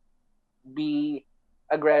to be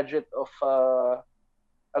a graduate of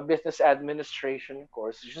a business administration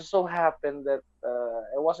course. It just so happened that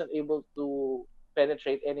I wasn't able to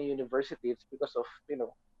penetrate any university. It's because of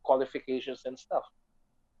qualifications and stuff,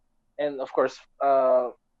 and of course,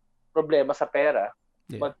 problema sa pera.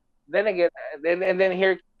 Yeah. But then again, then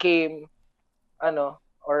here came ano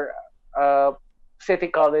or uh, city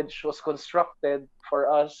college was constructed for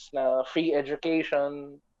us na free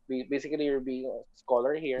education. Basically, you're being a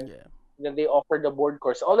scholar here. Yeah. Then they offered a board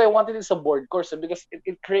course. All I wanted is a board course because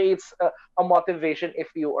it creates a motivation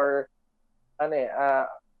if you are ano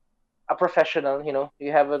a professional,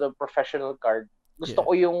 you have a professional card. Gusto Yeah.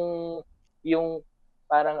 ko yung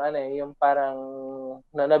parang yung parang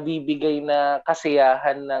na nabibigay na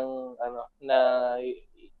kasiyahan ng na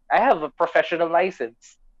I have a professional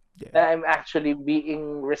license Yeah. that I'm actually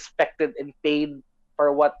being respected and paid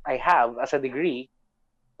for what I have as a degree.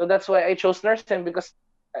 So that's why I chose nursing because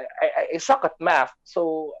I suck at math,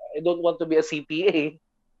 so I don't want to be a CPA.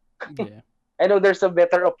 Yeah. I know there's a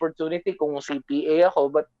better opportunity kung CPA ako,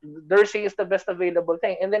 but nursing is the best available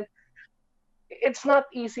thing. And then it's not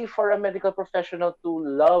easy for a medical professional to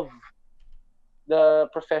love the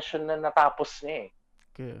profession na natapos niya eh.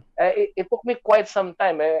 Okay. It took me quite some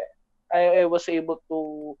time. I was able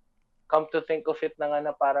to come to think of it na nga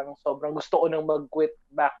na parang sobrang gusto ko nang mag-quit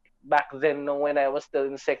back then when I was still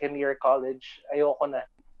in second year college. Ayoko na.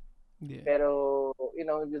 Yeah. Pero,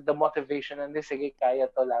 the motivation and sige, kaya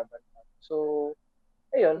to laban. So,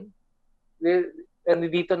 ayun. And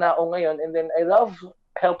dito na ako ngayon. And then, I love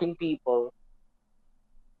helping people.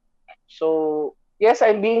 So, yes,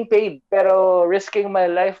 I'm being paid. Pero, risking my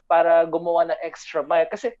life para gumawa ng extra mile.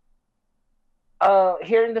 Kasi,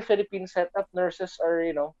 here in the Philippines setup, nurses are,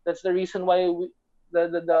 that's the reason why the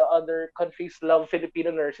other countries love Filipino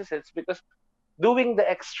nurses. It's because doing the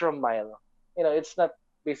extra mile, it's not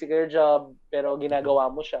basically your job, pero ginagawa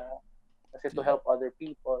mo siya kasi to Yeah. help other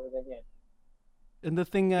people, ganyan. And the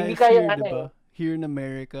thing Hindi is kaya here, ano diba? Here in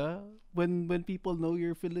America, when people know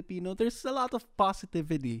you're Filipino, there's a lot of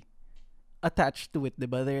positivity attached to it,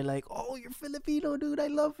 diba? They're like, "Oh, you're Filipino, dude. I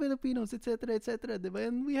love Filipinos, etc., etc." Diba?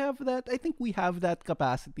 And we have that. I think we have that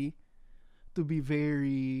capacity to be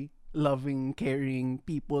very loving, caring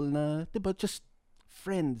people na, diba? Just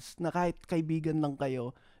friends na kahit kaibigan lang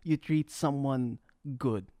kayo, you treat someone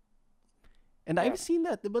good. And Yeah. I've seen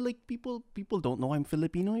that, diba? Like, people don't know I'm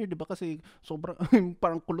Filipino here, diba? Kasi sobrang,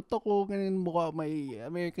 parang kulot ako, ganyan, mukha, may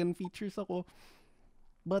American features ako.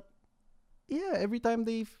 But, yeah, every time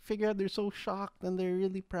they figure out, they're so shocked and they're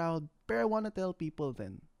really proud. But I want to tell people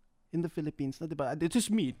then, in the Philippines, na, diba? It's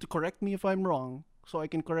just me, to correct me if I'm wrong. so I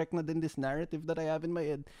can correct na din this narrative that I have in my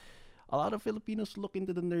head. A lot of Filipinos look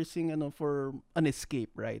into the nursing for an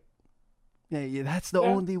escape, right? Yeah, yeah, that's the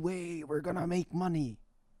Yeah. only way we're gonna make money.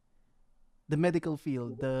 The medical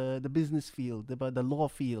field, the business field, the law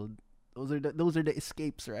field. Those are the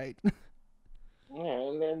escapes, right?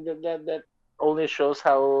 Yeah, and then that only shows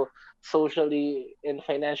how socially and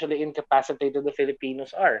financially incapacitated the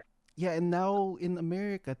Filipinos are. Yeah, and now in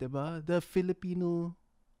America, 'di ba? The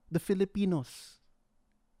Filipinos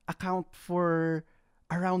account for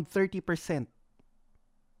around 30%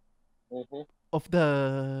 Hmm. of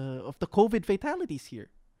the COVID fatalities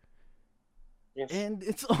here. Yes. And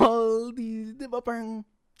it's all these, 'di ba, parang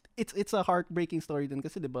it's a heartbreaking story din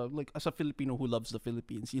kasi, 'di ba? Like as a Filipino who loves the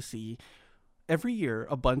Philippines, you see every year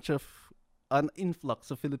a bunch of an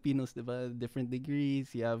influx of Filipinos, 'di ba? Different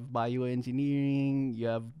degrees. You have bioengineering,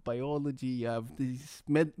 you have biology, you have these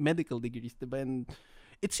medical degrees, 'di ba? And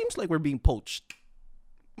it seems like we're being poached.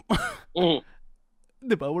 Mhm.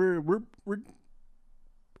 'Di ba? We're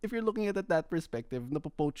if you're looking at it that perspective,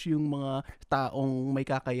 napopoach yung mga taong may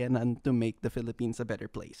kakayanan to make the Philippines a better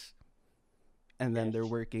place. And then they're Yes.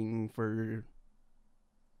 working for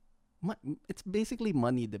it's basically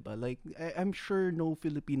money, 'di ba? Like I'm sure no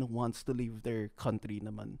Filipino wants to leave their country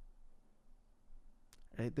naman.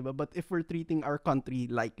 Right, 'di ba? But if we're treating our country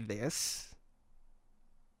like this,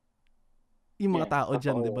 yung mga Yes. tao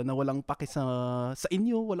diyan, Totoo 'di ba, yun. na walang paki sa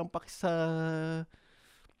inyo, walang paki sa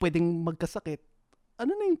pwedeng magkasakit.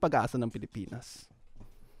 Ano na yung pag-asa ng Pilipinas?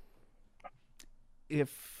 If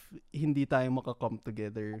hindi tayo maka-come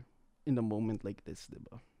together in a moment like this, 'di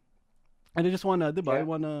ba? And I just wanna, 'di ba?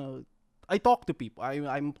 Yeah. I talk to people.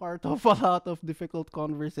 I'm part of a lot of difficult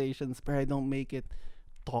conversations, but I don't make it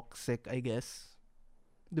toxic, I guess.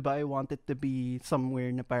 'Di ba? I want it to be somewhere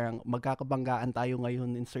na parang magkakabanggaan tayo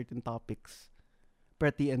ngayon in certain topics.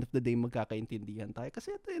 But at the end of the day, magkakaintindihan tayo.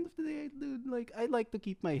 Kasi at the end of the day, dude, like, I like to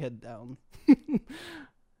keep my head down.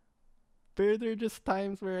 But there are just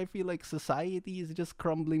times where I feel like society is just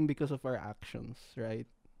crumbling because of our actions, right?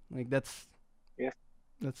 Like, Yes.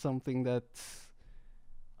 that's something that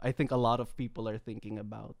I think a lot of people are thinking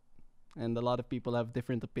about. And a lot of people have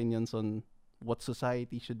different opinions on what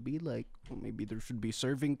society should be like. Maybe there should be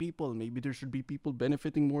serving people. Maybe there should be people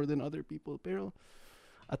benefiting more than other people. Pero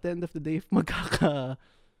at the end of the day,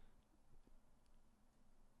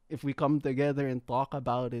 if we come together and talk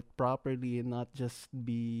about it properly and not just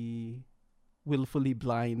be willfully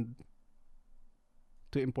blind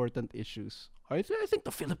to important issues, I think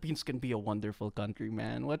the Philippines can be a wonderful country,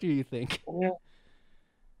 man. What do you think? Yeah.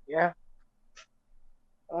 Yeah.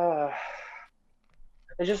 Uh,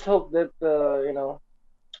 I just hope that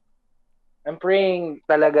I'm praying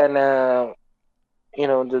talaga na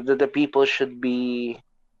the people should be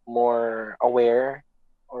more aware,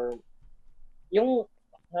 or yung,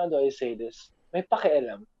 how do I say this? May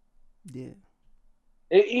pakialam. Yeah,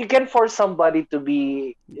 You can force somebody to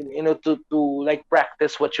be, yeah, to like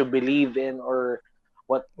practice what you believe in, or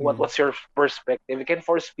yeah, what's your perspective. You can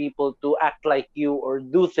force people to act like you or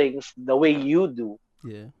do things the way you do.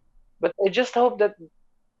 yeah, But I just hope that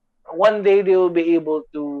one day they will be able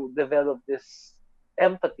to develop this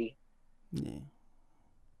empathy. yeah,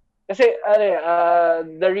 Kasi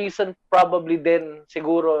the reason probably din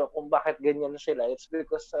siguro kung bakit ganyan sila, it's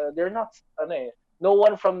because they're not, no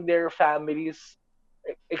one from their families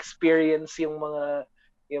experience yung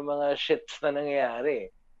mga shits na nangyayari.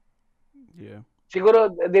 yeah,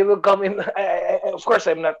 Siguro they will come in. Of course,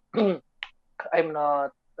 I'm not I'm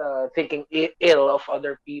not thinking ill of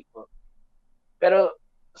other people. Pero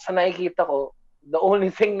sa nakikita ko, the only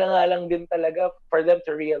thing na nga lang din talaga for them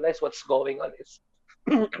to realize what's going on is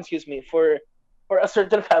excuse me, for a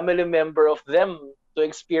certain family member of them to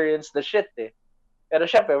experience the shit eh. Pero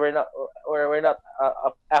syempre, we're not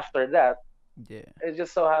up after that. yeah. It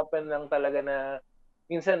just so happened lang talaga na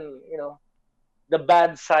minsan, the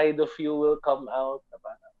bad side of you will come out. Na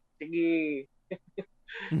parang, sige,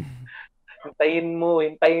 hintayin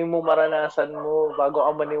mo maranasan mo bago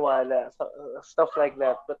ka maniwala. So, stuff like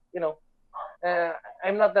that. But,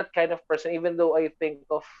 I'm not that kind of person, even though I think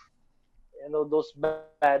of, those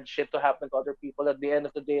bad shit to happen to other people. At the end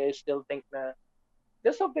of the day, I still think na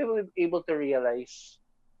just some people will be able to realize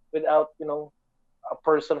without, a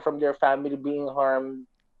person from their family being harmed.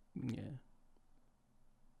 Yeah.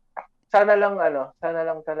 Sana lang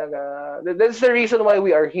talaga. That's the reason why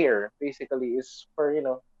we are here, basically, is for,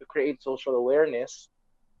 to create social awareness.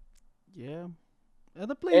 Yeah. And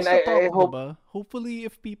a And place to I talk, hope, diba? Hopefully,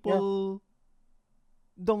 if yeah, people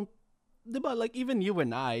don't, diba, like even you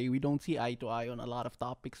and I, we don't see eye to eye on a lot of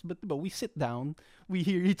topics, but diba, we sit down, we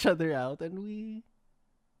hear each other out, and we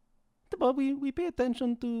diba, we pay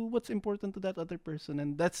attention to what's important to that other person,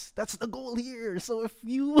 and that's the goal here. So if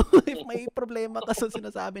you if may problema ka sa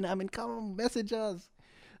sinasabi namin, come message us.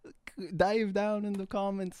 Dive down in the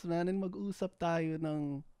comments, man, and mag-usap tayo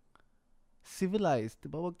ng civilized, 'di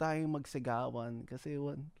ba? Wag tayong magsigawan kasi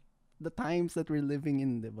the times that we're living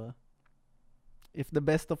in, 'di ba? If the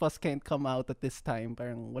best of us can't come out at this time,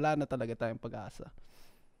 parang wala na talaga tayong pag-asa.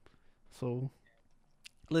 So,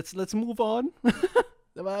 let's move on.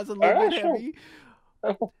 Diba? It's a little bit Alright, sure. heavy.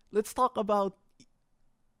 Let's talk about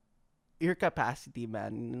your capacity,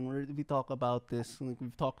 man. We talk about this. Like,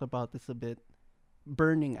 we've talked about this a bit.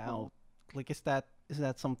 Burning out. Like, is that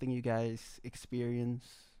something you guys experience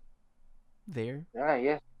there? Yeah,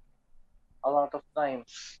 yes, a lot of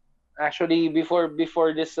times. Actually, before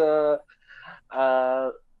this uh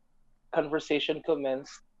conversation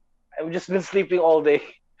commenced, I've just been sleeping all day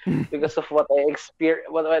because of what I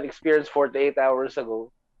experienced 48 hours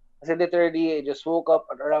ago. Kasi literally, I just woke up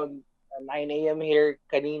at around 9 a.m. here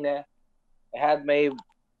kanina. I had my,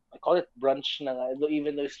 I call it brunch na nga,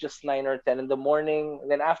 even though it's just 9 or 10 in the morning. And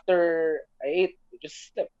then after I ate, I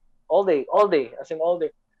just slept all day, as in all day.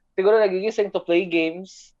 Siguro nagigising to play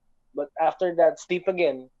games, but after that, sleep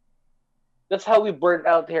again. That's how we burnt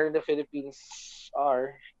out here in the Philippines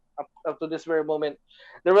are up to this very moment.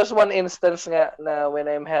 There was one instance nga na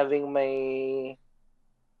when I'm having my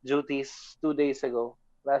duties 2 days ago,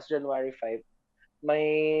 last January 5,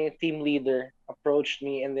 my team leader approached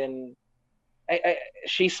me and then I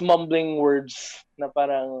she's mumbling words na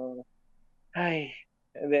parang ay,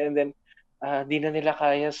 and then di na nila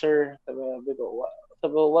kaya, sir.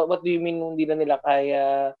 What do you mean di na nila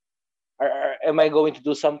kaya? Am I going to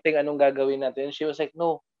do something? Anong gagawin natin? And she was like,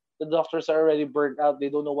 no, the doctors are already burnt out.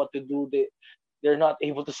 They don't know what to do. They're not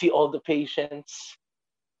able to see all the patients.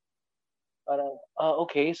 Parang,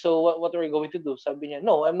 okay, so what are we going to do? Sabi niya,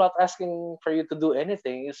 no, I'm not asking for you to do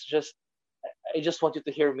anything. It's just, I just want you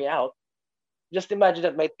to hear me out. Just imagine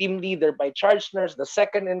that my team leader, my charge nurse, the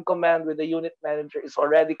second in command with the unit manager is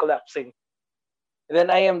already collapsing. And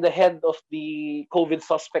then I am the head of the COVID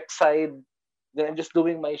suspect side. Then I'm just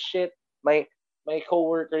doing my shit. My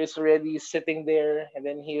coworker is already sitting there, and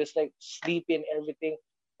then he was like sleeping everything.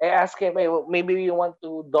 I asked him, hey, well, maybe you want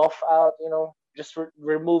to doff out, just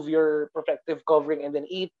remove your protective covering and then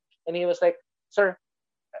eat. And he was like, sir,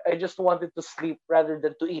 I just wanted to sleep rather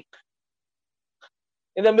than to eat.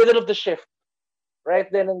 In the middle of the shift, right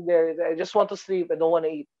then and there, I just want to sleep. I don't want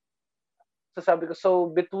to eat. So sabi ko, so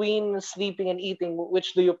between sleeping and eating,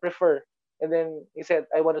 which do you prefer? And then he said,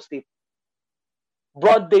 I want to sleep.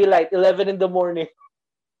 Broad daylight, 11 in the morning.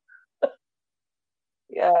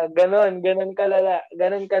 Yeah, ganon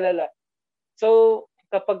kalala. So,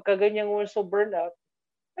 kapag kaganyan we're so burnout,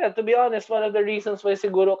 yeah, to be honest, one of the reasons why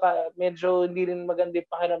siguro medyo hindi rin maganda yung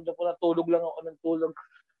pakiramdam ko, natulog lang ako ng tulog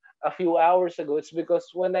a few hours ago, it's because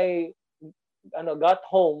when I got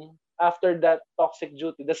home after that toxic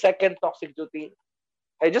duty, the second toxic duty,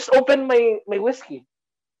 I just opened my whiskey.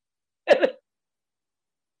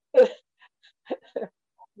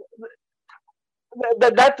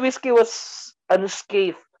 That whiskey was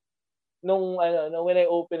unscathed when I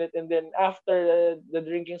opened it, and then after the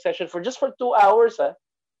drinking session for 2 hours,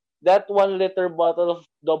 that 1 liter bottle of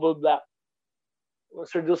double black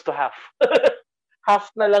was reduced to half.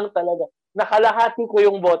 Half na lang talaga. Nakalahati ko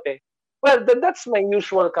yung bote. Well, that's my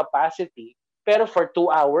usual capacity. Pero for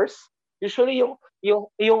 2 hours, usually yung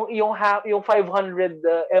 500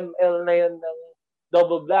 ml na yun ng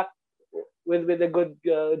double black with a good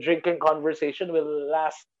drinking conversation will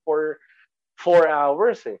last for 4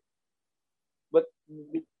 hours. But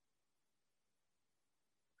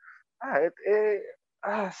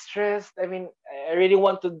stressed. I mean, I really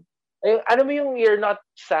want to. Ano mo yung you're not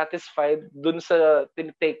satisfied dun sa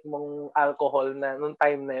tinitake mong alcohol na nung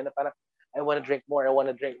time na yun na parang I want to drink more, I want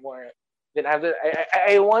to drink more. Then after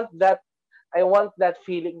I want that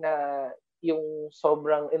feeling na yung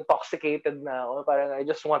sobrang intoxicated na ako, parang I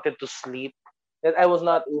just wanted to sleep. That I was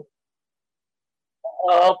not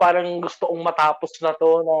parang gusto kong matapos na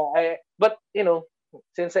to na but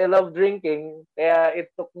since I love drinking, kaya it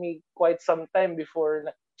took me quite some time before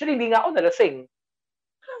actually hindi nga ako nalasing.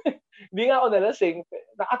 Hindi nga ako nalasing.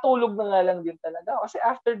 Nakatulog na nga lang din talaga kasi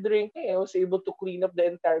after drinking, I was able to clean up the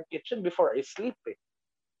entire kitchen before I sleep.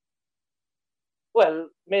 Well,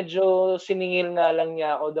 medyo siningil nga lang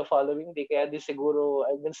niya ako the following day kaya di siguro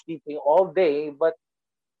I've been sleeping all day, but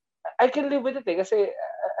I can live with it kasi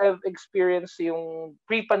I've experienced yung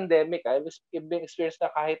pre-pandemic. I've been experienced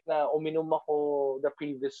na kahit na uminom ako the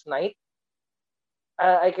previous night,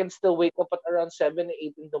 I can still wake up at around 7, 8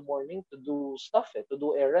 in the morning to do stuff, to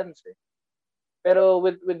do errands. Pero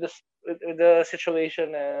with the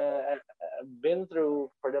situation I've been through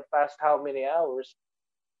for the past how many hours,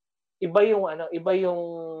 iba yung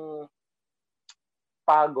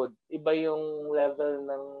pagod, iba yung level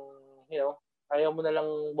ng, you know, ayaw mo na lang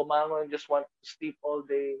bumangon, just want to sleep all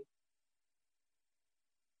day.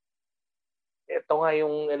 Ito nga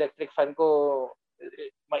yung electric fan ko,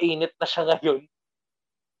 mainit na siya ngayon.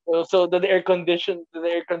 So the air conditioning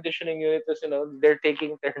unit is, they're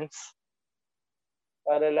taking turns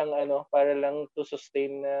para lang to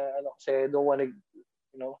sustain na kasi I don't wanna,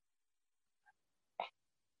 you know,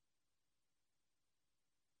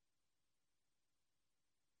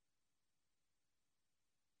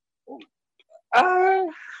 ah,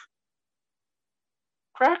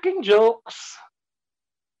 cracking jokes,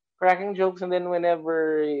 cracking jokes, and then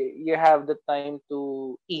whenever you have the time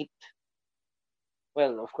to eat,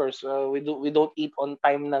 well, of course, we don't eat on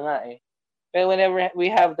time na nga eh. But whenever we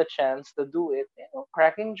have the chance to do it,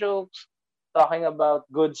 cracking jokes, talking about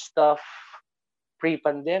good stuff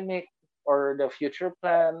pre-pandemic or the future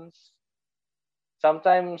plans.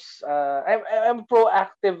 Sometimes I'm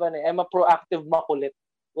proactive I'm a proactive makulit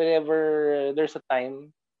whenever there's a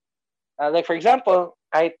time. Like for example,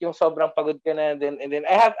 kahit yung sobrang pagod ka na, and then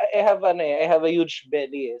I have a huge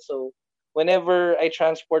belly eh. So whenever I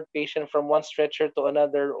transport patient from one stretcher to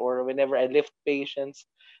another, or whenever I lift patients,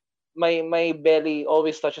 my belly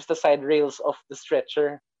always touches the side rails of the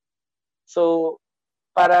stretcher. So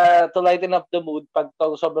para to lighten up the mood, pag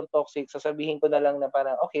sobrang toxic, sasabihin ko na lang na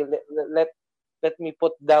parang, okay, let me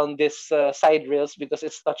put down this side rails because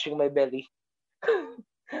it's touching my belly.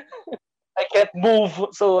 I can't move.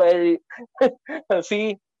 So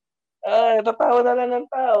see, tatawa na lang ng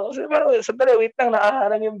tao. Kasi parang, sandali, wait lang,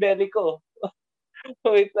 nakaharang yung belly ko.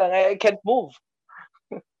 Wait lang, I can't move.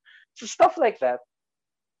 So stuff like that.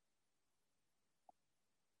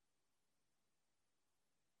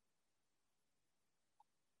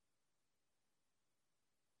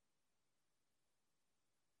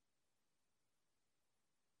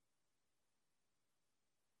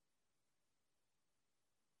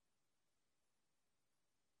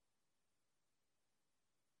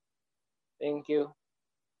 Thank you.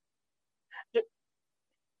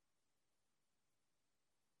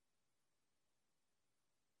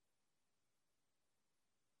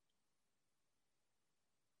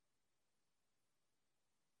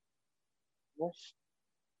 Yes.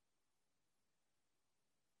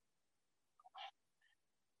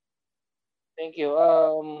 Thank you.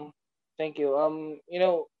 Thank you.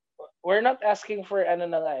 We're not asking for ano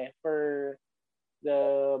na nga eh, for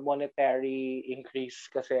the monetary increase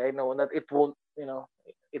kasi I know that it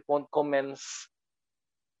won't commence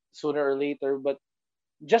sooner or later, but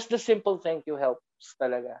just the simple thank you helps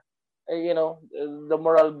talaga. The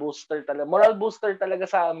moral booster talaga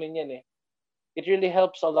sa amin yan eh. It really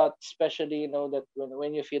helps a lot, especially that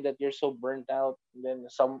when you feel that you're so burnt out, and then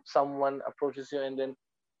someone approaches you, and then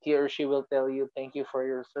he or she will tell you thank you for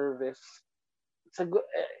your service.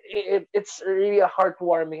 It's really a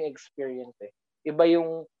heartwarming experience eh. Iba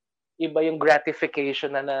yung iba yung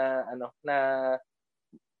gratification na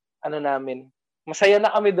ano namin. Masaya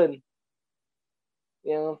na kami dun.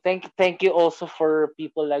 Thank you also for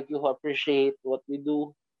people like you who appreciate what we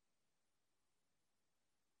do.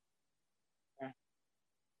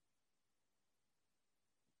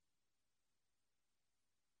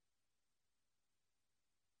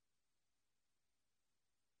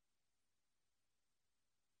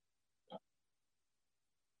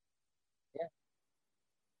 Yeah,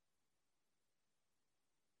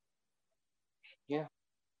 yeah.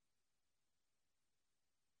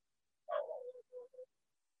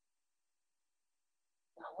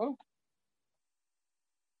 Mhm.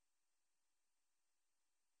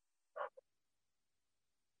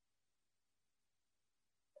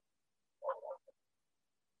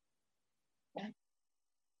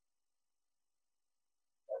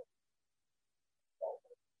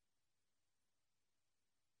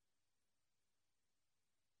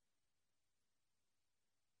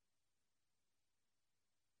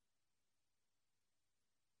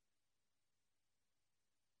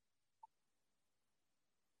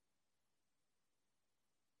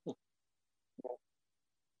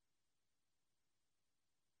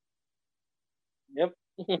 Yep.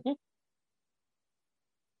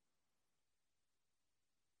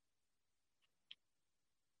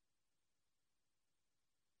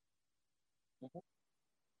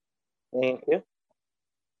 Thank you.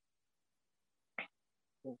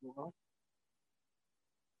 Mhm.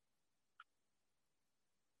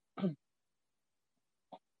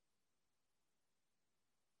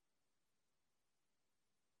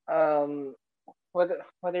 Um, what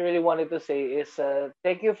I really wanted to say is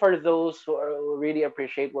thank you for those who really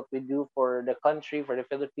appreciate what we do for the country, for the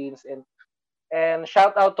Philippines, and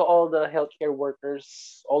shout out to all the healthcare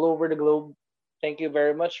workers all over the globe. Thank you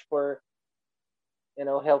very much for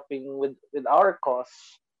helping with our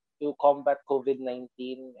cause to combat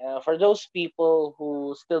COVID-19. For those people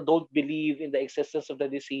who still don't believe in the existence of the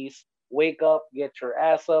disease, wake up, get your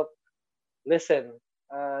ass up, listen.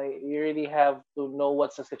 You really have to know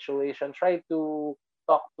what's the situation. Try to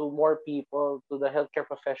talk to more people, to the healthcare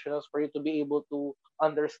professionals, for you to be able to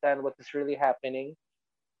understand what is really happening.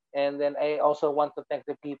 And then I also want to thank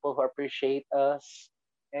the people who appreciate us.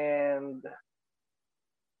 And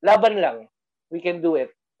laban lang. We can do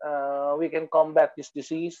it. We can combat this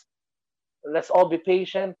disease. Let's all be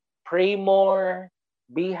patient, pray more,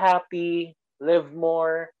 be happy, live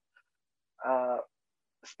more, uh,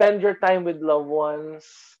 spend your time with loved ones,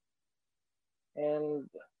 and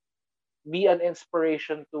be an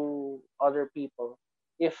inspiration to other people.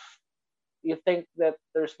 If you think that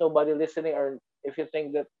there's nobody listening, or if you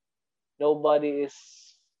think that nobody is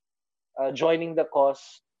joining the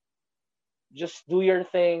cause, just do your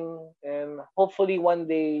thing, and hopefully one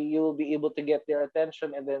day you'll be able to get their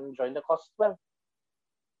attention and then join the cause as well.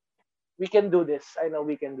 We can do this. I know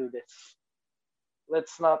we can do this.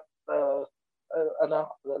 Let's not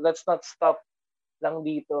let's not stop lang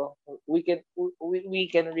dito. We can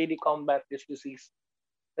really combat this disease.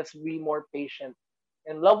 Let's be more patient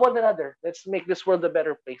and love one another. Let's make this world a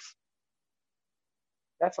better place.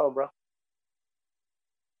 That's all, bro.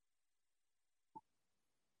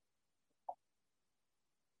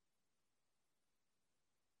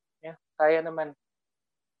 Yeah, kaya naman.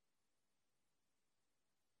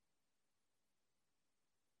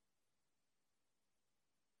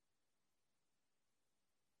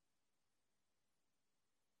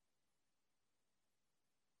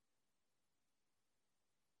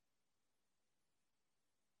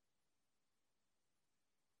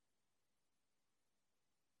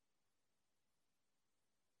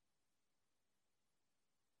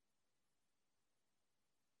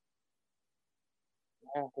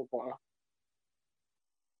 Yeah, totoo.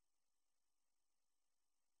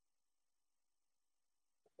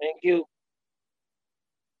 Thank you.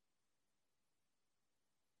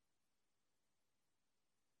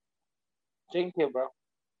 Thank you, bro.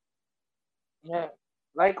 Yeah.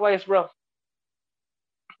 Likewise, bro.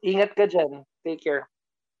 Ingat ka dyan. Take care.